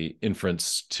of the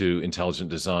inference to intelligent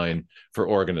design for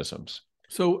organisms.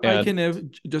 So I can have,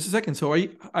 just a second, so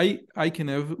I can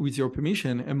have, with your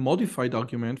permission, a modified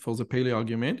argument for the Paley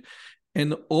argument.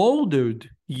 An ordered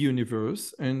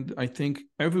universe, and I think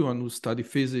everyone who studies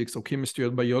physics or chemistry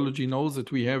or biology knows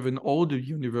that we have an ordered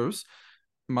universe,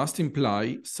 must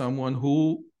imply someone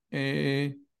who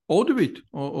order it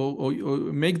or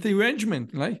make the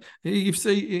arrangement. Like if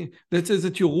say that says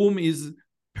that your room is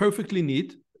perfectly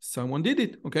neat, someone did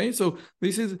it. Okay, so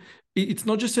it's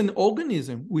not just an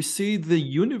organism. We see the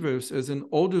universe as an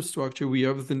ordered structure. We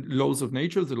have the laws of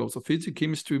nature, the laws of physics,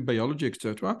 chemistry, biology,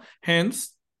 etc.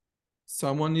 Hence,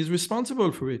 someone is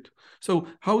responsible for it. So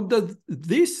how does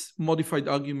this modified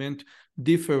argument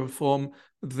differ from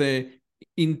the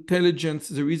intelligence?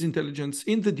 There is intelligence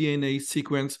in the DNA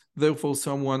sequence, therefore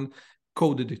someone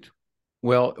coded it.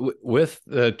 Well, with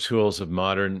the tools of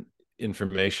modern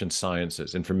information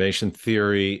sciences, information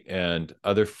theory, and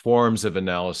other forms of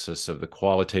analysis of the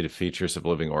qualitative features of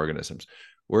living organisms,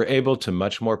 we're able to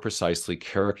much more precisely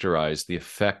characterize the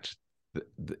effect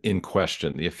in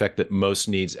question, the effect that most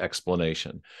needs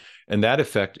explanation. And that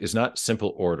effect is not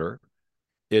simple order.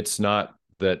 It's not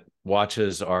that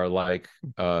watches are like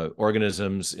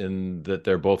organisms in that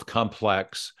they're both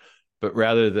complex, but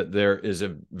rather that there is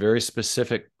a very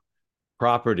specific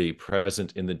property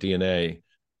present in the DNA,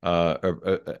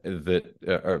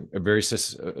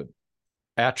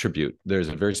 attribute. There's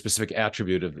a very specific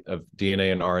attribute of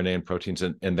DNA and RNA and proteins,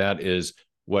 and that is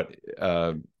what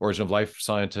origin of life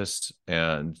scientists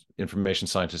and information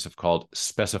scientists have called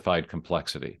specified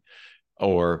complexity,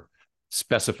 or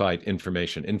specified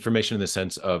information in the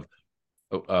sense of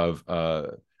a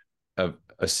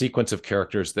sequence of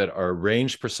characters that are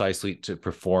arranged precisely to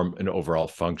perform an overall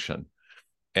function.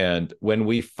 And when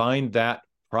we find that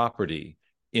property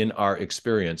in our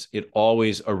experience, it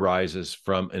always arises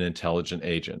from an intelligent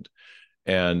agent.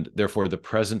 And therefore, the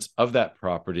presence of that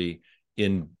property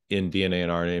in DNA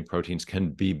and RNA and proteins can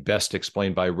be best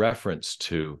explained by reference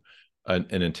to an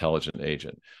intelligent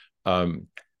agent.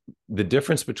 The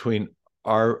difference between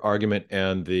our argument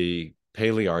and the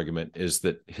Paley argument is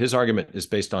that his argument is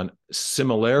based on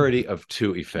similarity of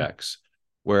two effects,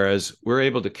 whereas we're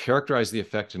able to characterize the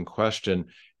effect in question,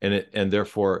 and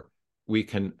therefore we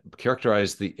can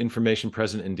characterize the information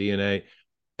present in DNA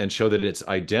and show that it's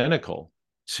identical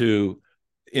to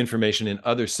information in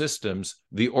other systems,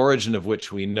 the origin of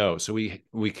which we know. So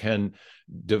we can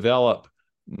develop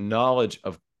knowledge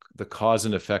of the cause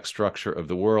and effect structure of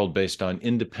the world based on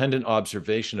independent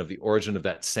observation of the origin of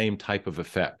that same type of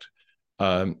effect.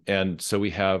 And so we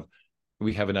have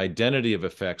an identity of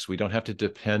effects. We don't have to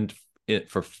depend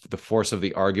for the force of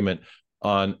the argument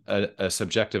on a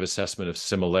subjective assessment of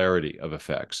similarity of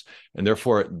effects. And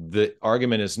therefore, the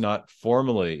argument is not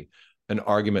formally an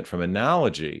argument from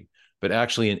analogy, but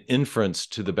actually an inference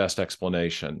to the best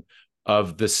explanation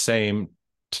of the same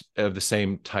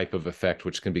type of effect,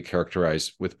 which can be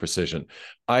characterized with precision.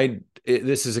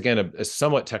 This is, again, a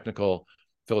somewhat technical,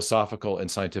 philosophical,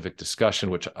 and scientific discussion,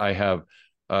 which I have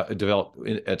developed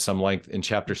at some length in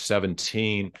chapter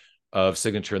 17 of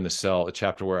Signature in the Cell, a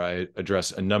chapter where I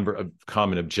address a number of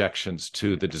common objections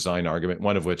to the design argument,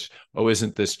 one of which,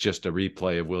 isn't this just a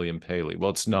replay of William Paley? Well,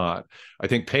 it's not. I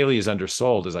think Paley is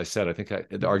undersold, as I said. I think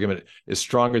the argument is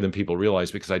stronger than people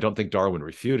realize, because I don't think Darwin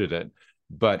refuted it,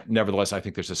 But nevertheless, I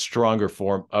think there's a stronger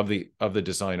form of the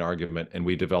design argument, and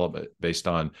we develop it based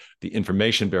on the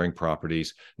information-bearing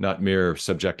properties, not mere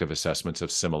subjective assessments of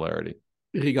similarity.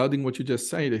 Regarding what you just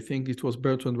said, I think it was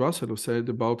Bertrand Russell who said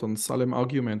about on Salem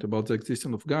argument about the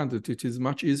existence of God, that it is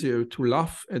much easier to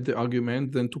laugh at the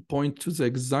argument than to point to the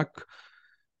exact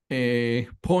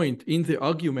point in the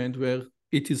argument where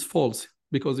it is false.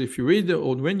 Because if you read it,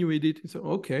 or when you read it, you say,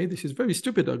 okay, this is a very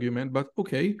stupid argument, but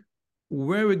okay,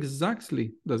 where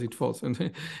exactly does it fall?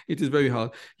 And it is very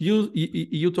hard.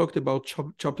 You talked about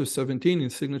chapter 17 in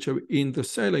Signature in the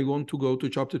Cell. I want to go to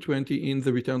chapter 20 in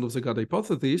The Return of the God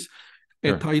Hypothesis,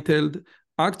 sure, titled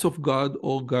Acts of God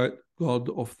or God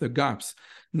of the Gaps.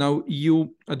 Now,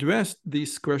 you addressed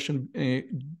this question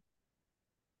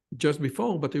just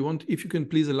before, but I want, if you can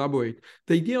please elaborate.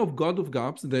 The idea of God of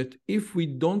gaps, that if we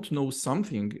don't know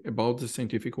something about the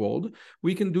scientific world,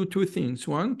 we can do two things.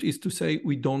 One is to say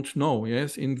we don't know.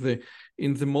 Yes, in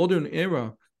the modern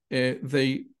era,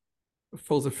 they,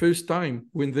 for the first time,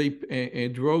 when they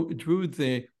drew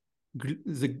the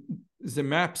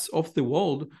maps of the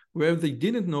world, where they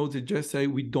didn't know, they just say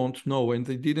we don't know, and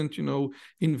they didn't,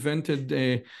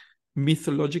 invented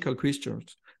mythological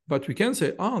creatures. But we can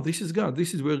say, this is God.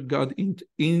 This is where God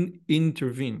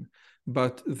intervene.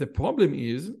 But the problem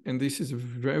is, and this is a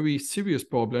very serious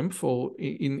problem for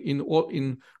in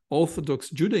Orthodox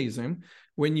Judaism,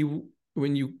 when you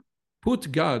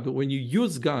put God, when you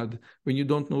use God, when you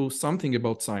don't know something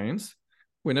about science,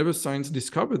 whenever science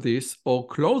discover this or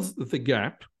close the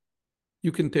gap,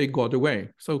 you can take God away.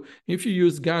 So if you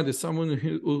use God as someone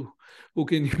who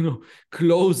can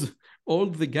close all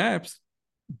the gaps,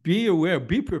 be aware,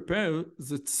 be prepared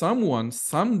that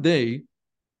someday,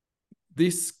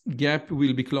 this gap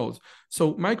will be closed.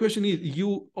 So my question is,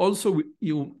 you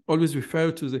always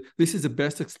refer to this is the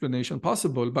best explanation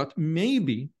possible, but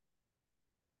maybe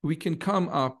we can come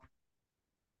up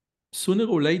sooner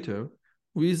or later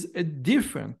with a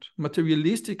different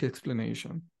materialistic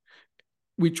explanation,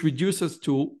 which reduces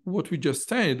to what we just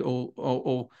said,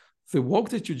 or the work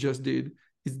that you just did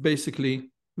is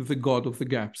basically the God of the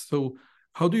gaps. So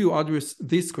how do you address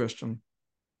this question?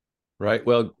 Right.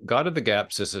 Well, God of the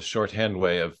gaps is a shorthand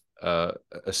way of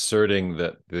asserting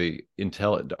that the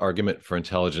argument for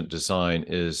intelligent design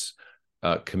is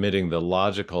committing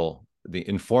the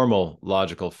informal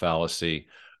logical fallacy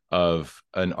of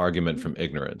an argument from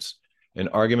ignorance. And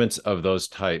arguments of those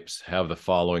types have the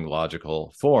following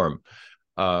logical form.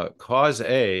 Cause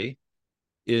A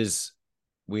is,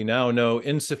 we now know,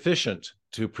 insufficient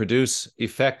to produce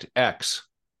effect X.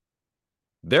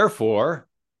 Therefore,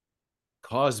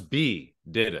 cause B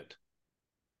did it,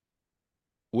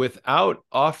 without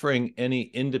offering any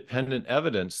independent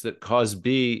evidence that cause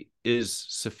B is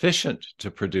sufficient to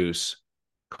produce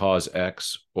cause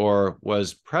X or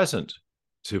was present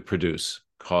to produce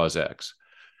cause X.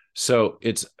 So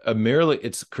it's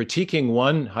critiquing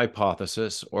one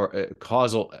hypothesis or a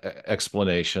causal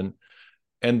explanation,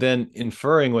 and then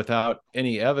inferring without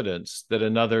any evidence that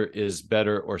another is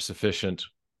better or sufficient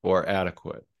or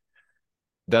adequate.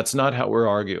 That's not how we're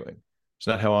arguing. It's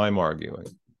not how I'm arguing.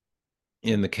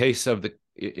 In the case of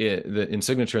in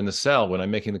Signature in the Cell, when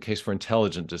I'm making the case for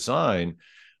intelligent design,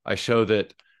 I show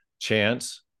that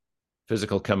chance,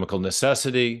 physical chemical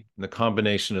necessity, and the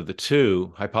combination of the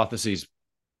two hypotheses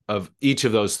of each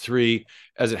of those three,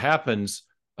 as it happens,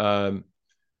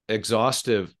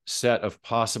 exhaustive set of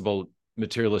possible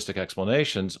materialistic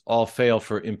explanations, all fail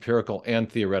for empirical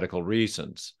and theoretical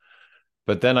reasons.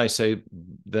 But then I show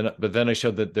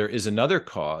that there is another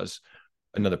cause,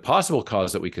 another possible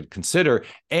cause that we could consider,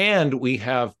 and we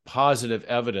have positive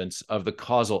evidence of the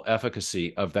causal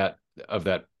efficacy of that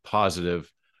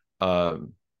positive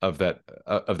of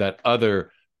that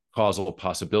other causal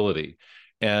possibility,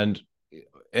 and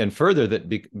further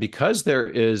that because there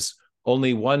is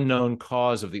only one known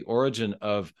cause of the origin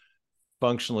of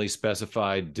functionally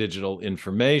specified digital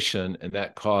information, and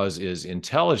that cause is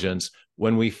intelligence.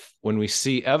 When we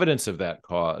see evidence of that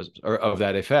cause or of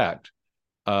that effect,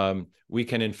 we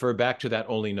can infer back to that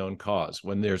only known cause.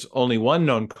 When there's only one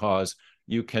known cause,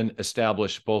 you can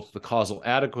establish both the causal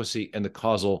adequacy and the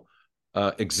causal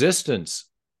existence,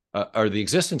 or the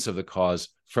existence of the cause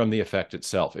from the effect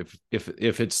itself.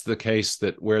 If it's the case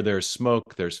that where there's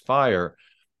smoke, there's fire,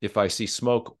 if I see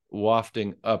smoke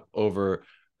wafting up over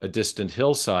a distant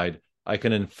hillside, I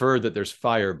can infer that there's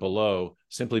fire below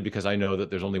simply because I know that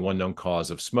there's only one known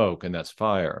cause of smoke, and that's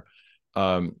fire.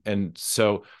 And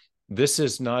so this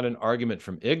is not an argument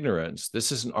from ignorance.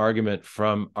 This is an argument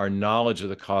from our knowledge of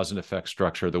the cause and effect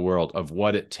structure of the world, of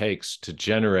what it takes to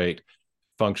generate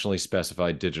functionally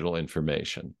specified digital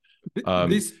information.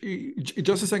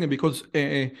 Just a second, because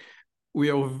we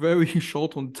are very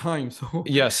short on time. So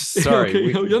yes,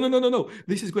 sorry. Okay, no.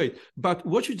 This is great. But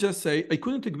what you just say, I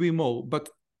couldn't agree more. But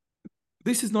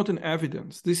this is not an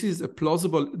evidence. This is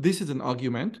an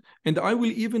argument. And I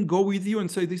will even go with you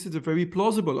and say this is a very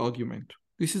plausible argument.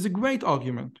 This is a great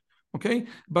argument. Okay.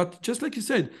 But just like you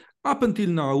said, up until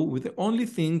now, with the only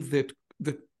thing that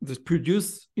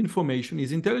produce information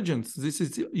is intelligence.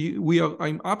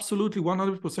 I'm absolutely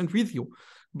 100% with you.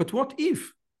 But what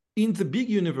if in the big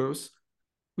universe,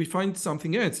 we find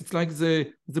something else? It's like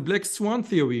the black swan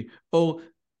theory, or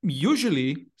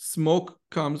usually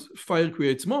fire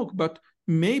creates smoke, but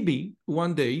maybe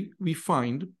one day we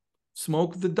find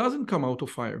smoke that doesn't come out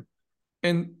of fire.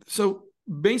 And so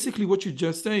basically what you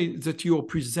just say is that you're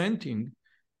presenting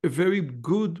a very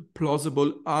good,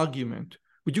 plausible argument.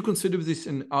 Would you consider this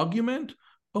an argument,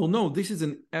 or no, this is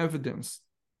an evidence?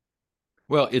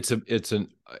 Well, it's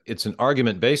an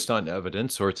argument based on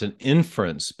evidence, or it's an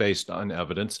inference based on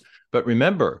evidence. But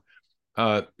remember,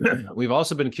 we've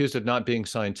also been accused of not being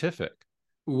scientific.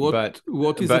 What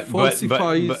is the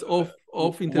falsifies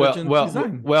of intelligent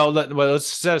design? Well, let's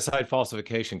set aside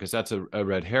falsification, because that's a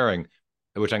red herring,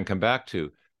 which I can come back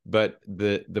to. But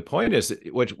the point is,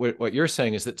 what you're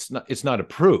saying is that it's not a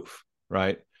proof,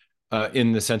 right?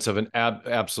 In the sense of an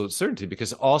absolute certainty,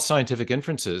 because all scientific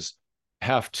inferences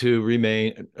have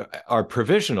to are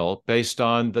provisional based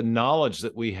on the knowledge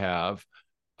that we have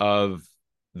of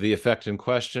the effect in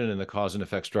question and the cause and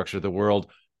effect structure of the world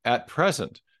at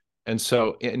present. And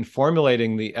so in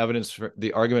formulating the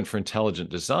argument for intelligent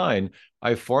design,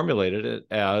 I formulated it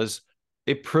as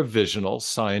a provisional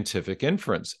scientific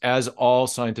inference, as all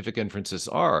scientific inferences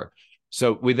are.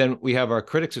 So we have our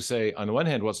critics who say, on the one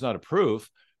hand, well, it's not a proof,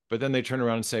 but then they turn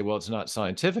around and say, well, it's not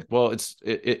scientific. Well,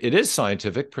 it is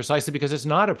scientific precisely because it's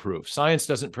not a proof. Science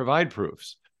doesn't provide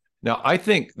proofs. Now, I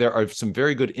think there are some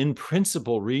very good in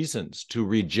principle reasons to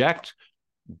reject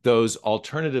those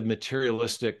alternative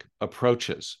materialistic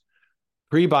approaches.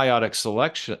 Prebiotic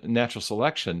selection, natural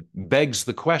selection, begs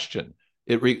the question.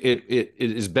 It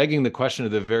is begging the question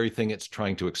of the very thing it's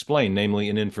trying to explain, namely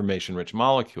an information-rich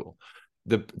molecule.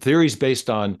 The theories based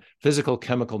on physical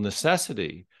chemical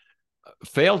necessity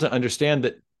fail to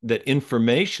understand that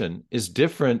information is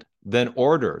different than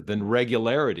order, than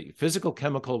regularity. Physical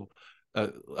chemical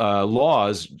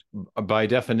laws, by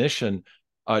definition,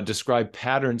 describe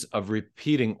patterns of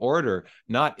repeating order,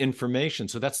 not information.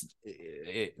 So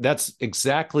that's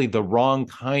exactly the wrong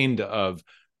kind of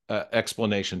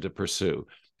explanation to pursue.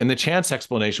 And the chance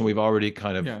explanation we've already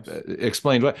kind of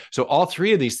explained. So all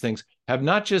three of these things have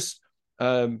not just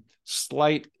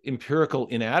slight empirical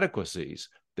inadequacies,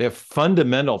 they have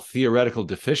fundamental theoretical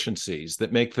deficiencies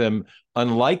that make them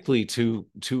unlikely to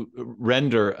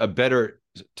render a better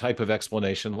type of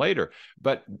explanation later.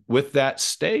 But with that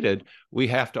stated, we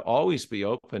have to always be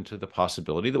open to the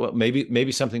possibility that, well,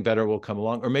 maybe something better will come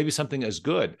along, or maybe something as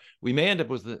good. We may end up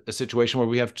with a situation where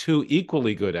we have two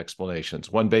equally good explanations,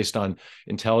 one based on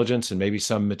intelligence and maybe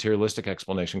some materialistic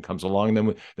explanation comes along,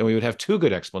 then we would have two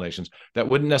good explanations that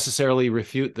wouldn't necessarily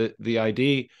refute the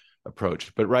ID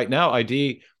approach. But right now,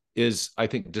 ID is, I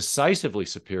think, decisively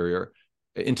superior.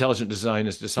 Intelligent design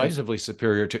is decisively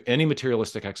superior to any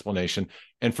materialistic explanation,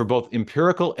 and for both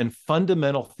empirical and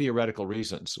fundamental theoretical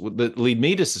reasons that lead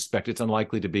me to suspect it's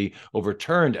unlikely to be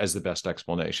overturned as the best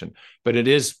explanation. But it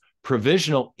is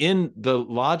provisional in the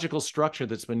logical structure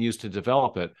that's been used to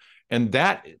develop it, and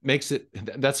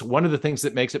that's one of the things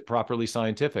that makes it properly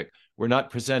scientific. We're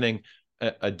not presenting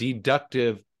a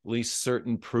deductively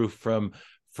certain proof from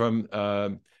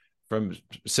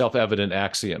self-evident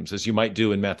axioms, as you might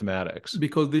do in mathematics.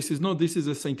 Because this is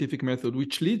a scientific method,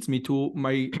 which leads me to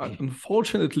my,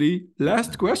 unfortunately,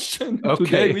 last question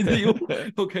today with you.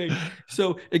 Okay.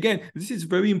 So again, this is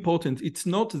very important. It's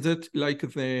not that like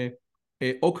the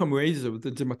Occam razor,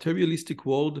 that the materialistic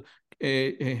world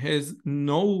has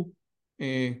no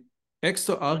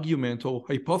extra argument or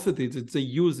hypothesis that they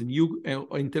use in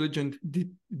intelligent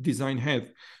design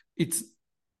have. It's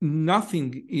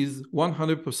nothing is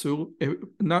 100%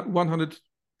 not 100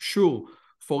 sure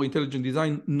for intelligent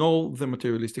design, nor the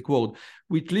materialistic world,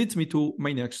 which leads me to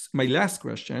my last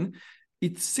question.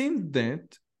 It seems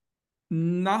that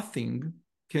nothing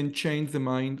can change the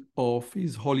mind of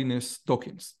His Holiness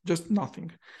Dawkins, just nothing.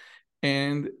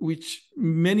 And which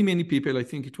many people, I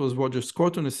think it was Roger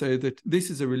Scruton, who said that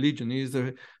this is a religion. He is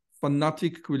a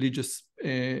fanatic religious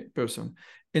person.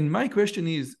 And my question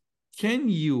is, can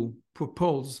you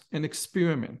propose an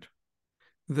experiment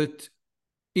that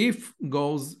if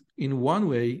goes in one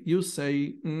way, you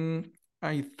say,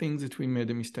 I think that we made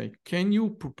a mistake? Can you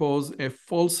propose a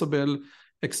falsifiable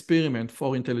experiment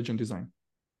for intelligent design?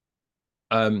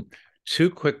 Two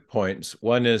quick points.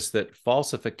 One is that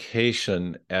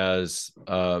falsification as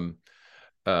an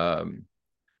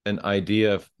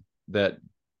idea that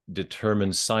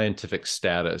determines scientific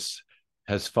status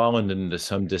has fallen into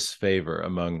some disfavor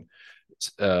among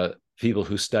people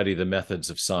who study the methods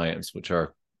of science, which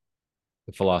are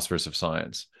the philosophers of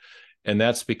science. And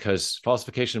that's because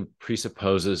falsification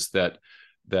presupposes that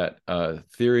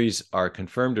theories are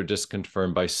confirmed or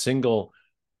disconfirmed by single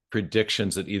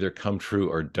predictions that either come true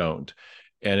or don't.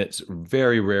 And it's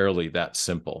very rarely that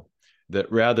simple.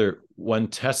 That rather one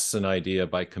tests an idea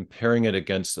by comparing it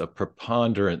against a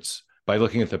preponderance, by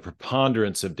looking at the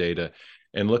preponderance of data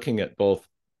and looking at both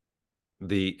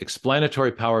the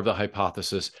explanatory power of the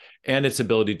hypothesis and its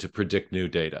ability to predict new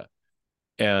data.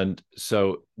 And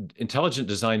so intelligent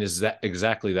design is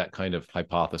exactly that kind of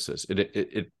hypothesis.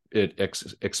 It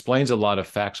explains a lot of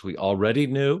facts we already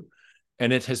knew,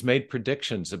 and it has made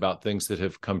predictions about things that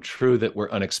have come true that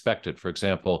were unexpected. For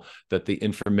example, that the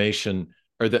information,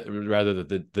 or that rather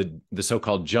the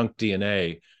so-called junk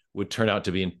DNA would turn out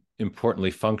to be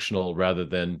importantly functional rather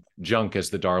than junk,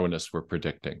 as the Darwinists were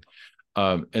predicting.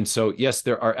 And so, yes,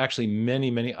 there are actually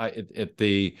many at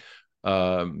the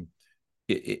and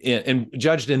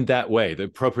judged in that way, the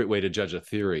appropriate way to judge a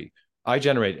theory. I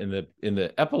generate in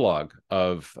the epilogue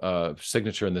of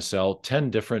Signature in the Cell 10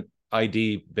 different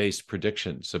ID-based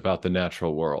predictions about the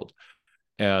natural world,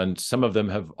 and some of them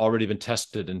have already been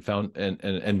tested and found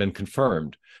and been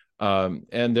confirmed.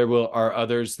 And there are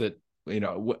others that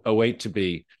await to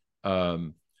be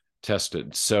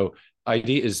tested. So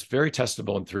ID is very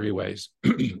testable in three ways.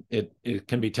 It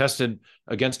can be tested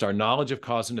against our knowledge of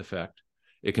cause and effect.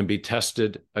 It can be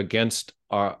tested against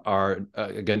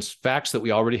against facts that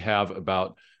we already have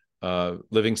about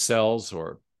living cells,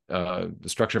 or the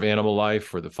structure of animal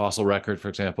life, or the fossil record, for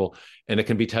example. And it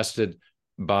can be tested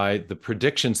by the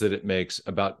predictions that it makes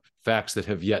about facts that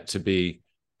have yet to be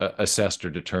assessed or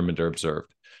determined or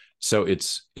observed. So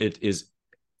it is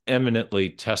eminently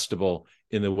testable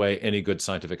in the way any good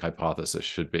scientific hypothesis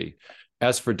should be.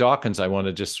 As for Dawkins, I want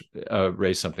to just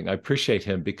raise something. I appreciate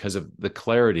him because of the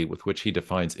clarity with which he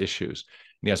defines issues.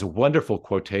 And he has a wonderful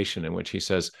quotation in which he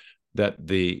says that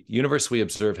the universe we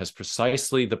observe has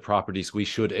precisely the properties we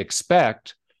should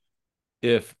expect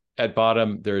if at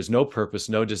bottom there is no purpose,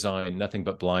 no design, nothing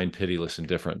but blind, pitiless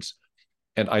indifference.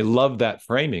 And I love that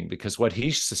framing, because what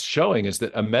he's showing is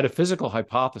that a metaphysical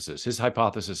hypothesis, his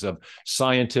hypothesis of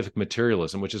scientific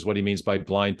materialism, which is what he means by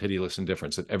blind, pitiless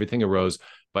indifference, that everything arose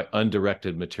by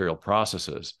undirected material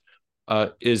processes,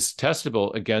 is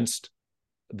testable against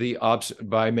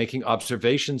by making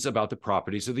observations about the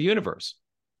properties of the universe.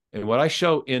 And what I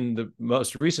show in the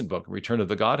most recent book, Return of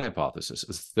the God Hypothesis,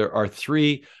 is there are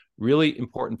three really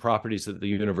important properties that the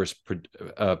universe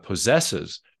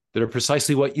possesses that are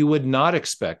precisely what you would not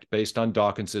expect based on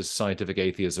Dawkins's scientific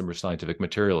atheism or scientific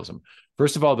materialism.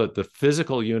 First of all, that the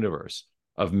physical universe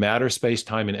of matter, space,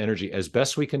 time, and energy, as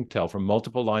best we can tell from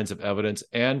multiple lines of evidence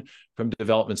and from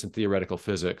developments in theoretical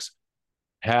physics,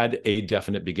 had a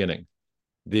definite beginning.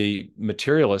 The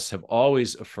materialists have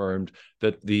always affirmed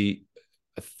that the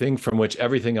thing from which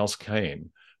everything else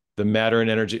came, the matter and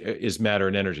energy, is matter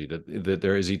and energy, that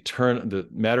there is the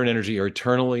matter and energy are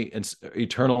eternal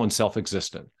and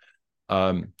self-existent.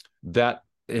 That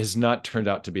has not turned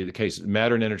out to be the case.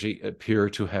 Matter and energy appear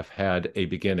to have had a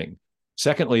beginning.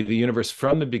 Secondly, the universe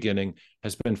from the beginning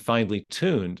has been finely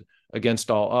tuned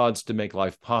against all odds to make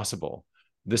life possible.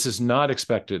 This is not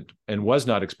expected, and was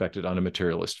not expected on a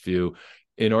materialist view.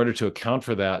 In order to account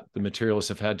for that, the materialists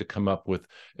have had to come up with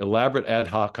elaborate ad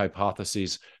hoc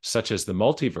hypotheses, such as the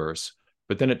multiverse.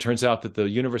 But then it turns out that the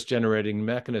universe generating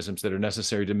mechanisms that are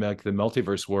necessary to make the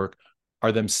multiverse work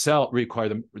are themselves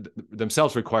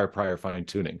require prior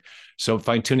fine-tuning. So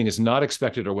fine-tuning is not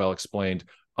expected or well explained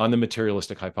on the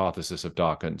materialistic hypothesis of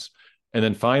Dawkins. And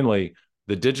then finally,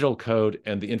 the digital code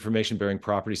and the information-bearing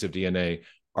properties of DNA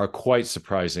are quite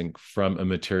surprising from a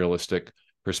materialistic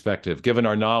perspective, given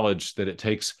our knowledge that it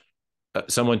takes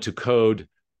someone to code.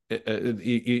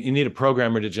 You need a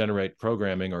programmer to generate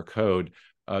programming or code.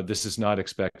 This is not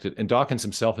expected. And Dawkins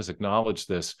himself has acknowledged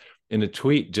this in a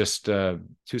tweet just 2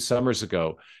 summers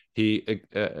ago. He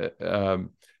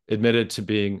admitted to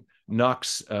being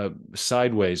knocked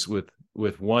sideways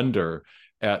with wonder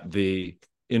at the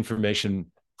information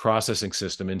processing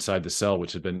system inside the cell,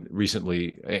 which had been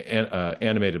recently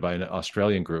animated by an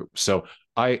Australian group. So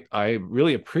I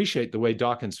really appreciate the way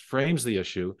Dawkins frames the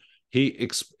issue.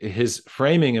 His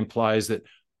framing implies that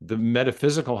the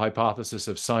metaphysical hypothesis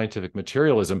of scientific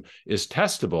materialism is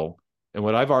testable And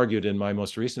what I've argued in my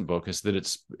most recent book is that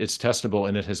it's testable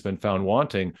and it has been found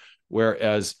wanting,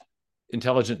 whereas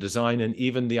intelligent design and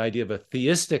even the idea of a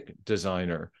theistic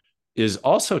designer is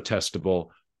also testable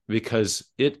because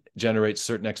it generates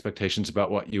certain expectations about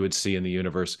what you would see in the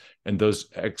universe. And those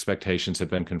expectations have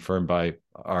been confirmed by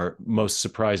our most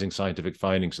surprising scientific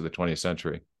findings of the 20th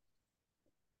century.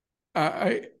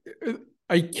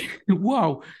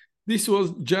 Wow, this was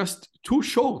just too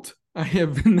short. I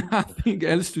have nothing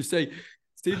else to say.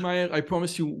 Steve Meyer, I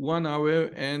promised you 1 hour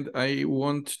and I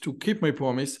want to keep my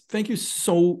promise. Thank you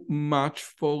so much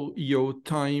for your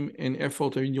time and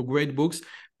effort in your great books.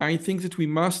 I think that we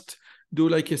must do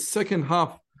like a second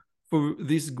half for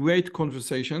this great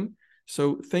conversation. So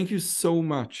thank you so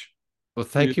much. Well,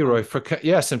 thank you, Roy,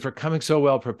 and for coming so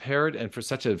well prepared and for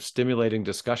such a stimulating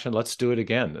discussion. Let's do it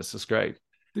again. This is great.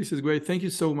 This is great. Thank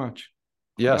you so much.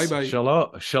 Yes, ביי ביי.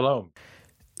 שלום.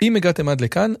 אם הגעתם עד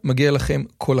לכאן, מגיע לכם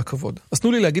כל הכבוד. אז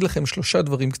תנו לי להגיד לכם 3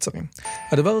 דברים קצרים.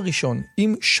 הדבר הראשון,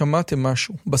 אם שמעתם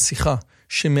משהו בשיחה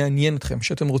שמעניין אתכם,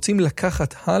 שאתם רוצים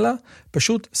לקחת הלאה,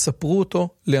 פשוט ספרו אותו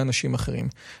לאנשים אחרים.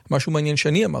 משהו מעניין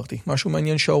שאני אמרתי, משהו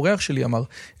מעניין שהאורח שלי אמר,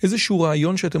 איזשהו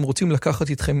רעיון שאתם רוצים לקחת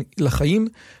איתכם לחיים,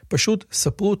 פשוט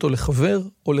ספרו אותו לחבר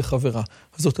או לחברה.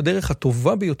 זאת הדרך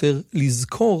הטובה ביותר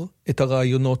לזכור את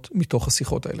הרעיונות מתוך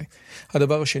השיחות האלה.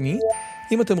 הדבר השני,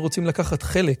 אם אתם רוצים לקחת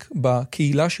חלק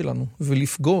בקהילה שלנו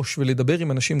ולפגוש ולדבר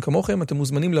עם אנשים כמוכם, אתם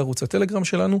מוזמנים לערוץ הטלגרם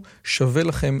שלנו, שווה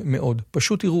לכם מאוד.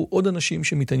 פשוט תראו עוד אנשים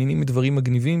שמתעניינים מדברים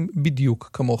מגניבים בדיוק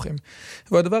כמוכם.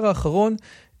 והדבר האחרון,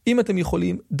 אם אתם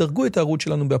יכולים, דרגו את הערוץ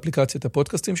שלנו באפליקציית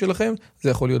הפודקאסטים שלכם, זה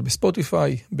יכול להיות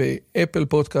בספוטיפיי, באפל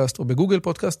פודקאסט או בגוגל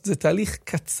פודקאסט, זה תהליך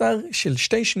קצר של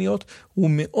 2 שניות, הוא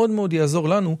מאוד מאוד יעזור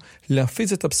לנו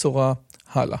להפיץ את הבשורה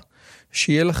הלאה.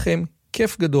 שיהיה לכם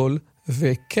כיף גדול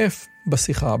וכיף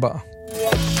בשיחה הבאה.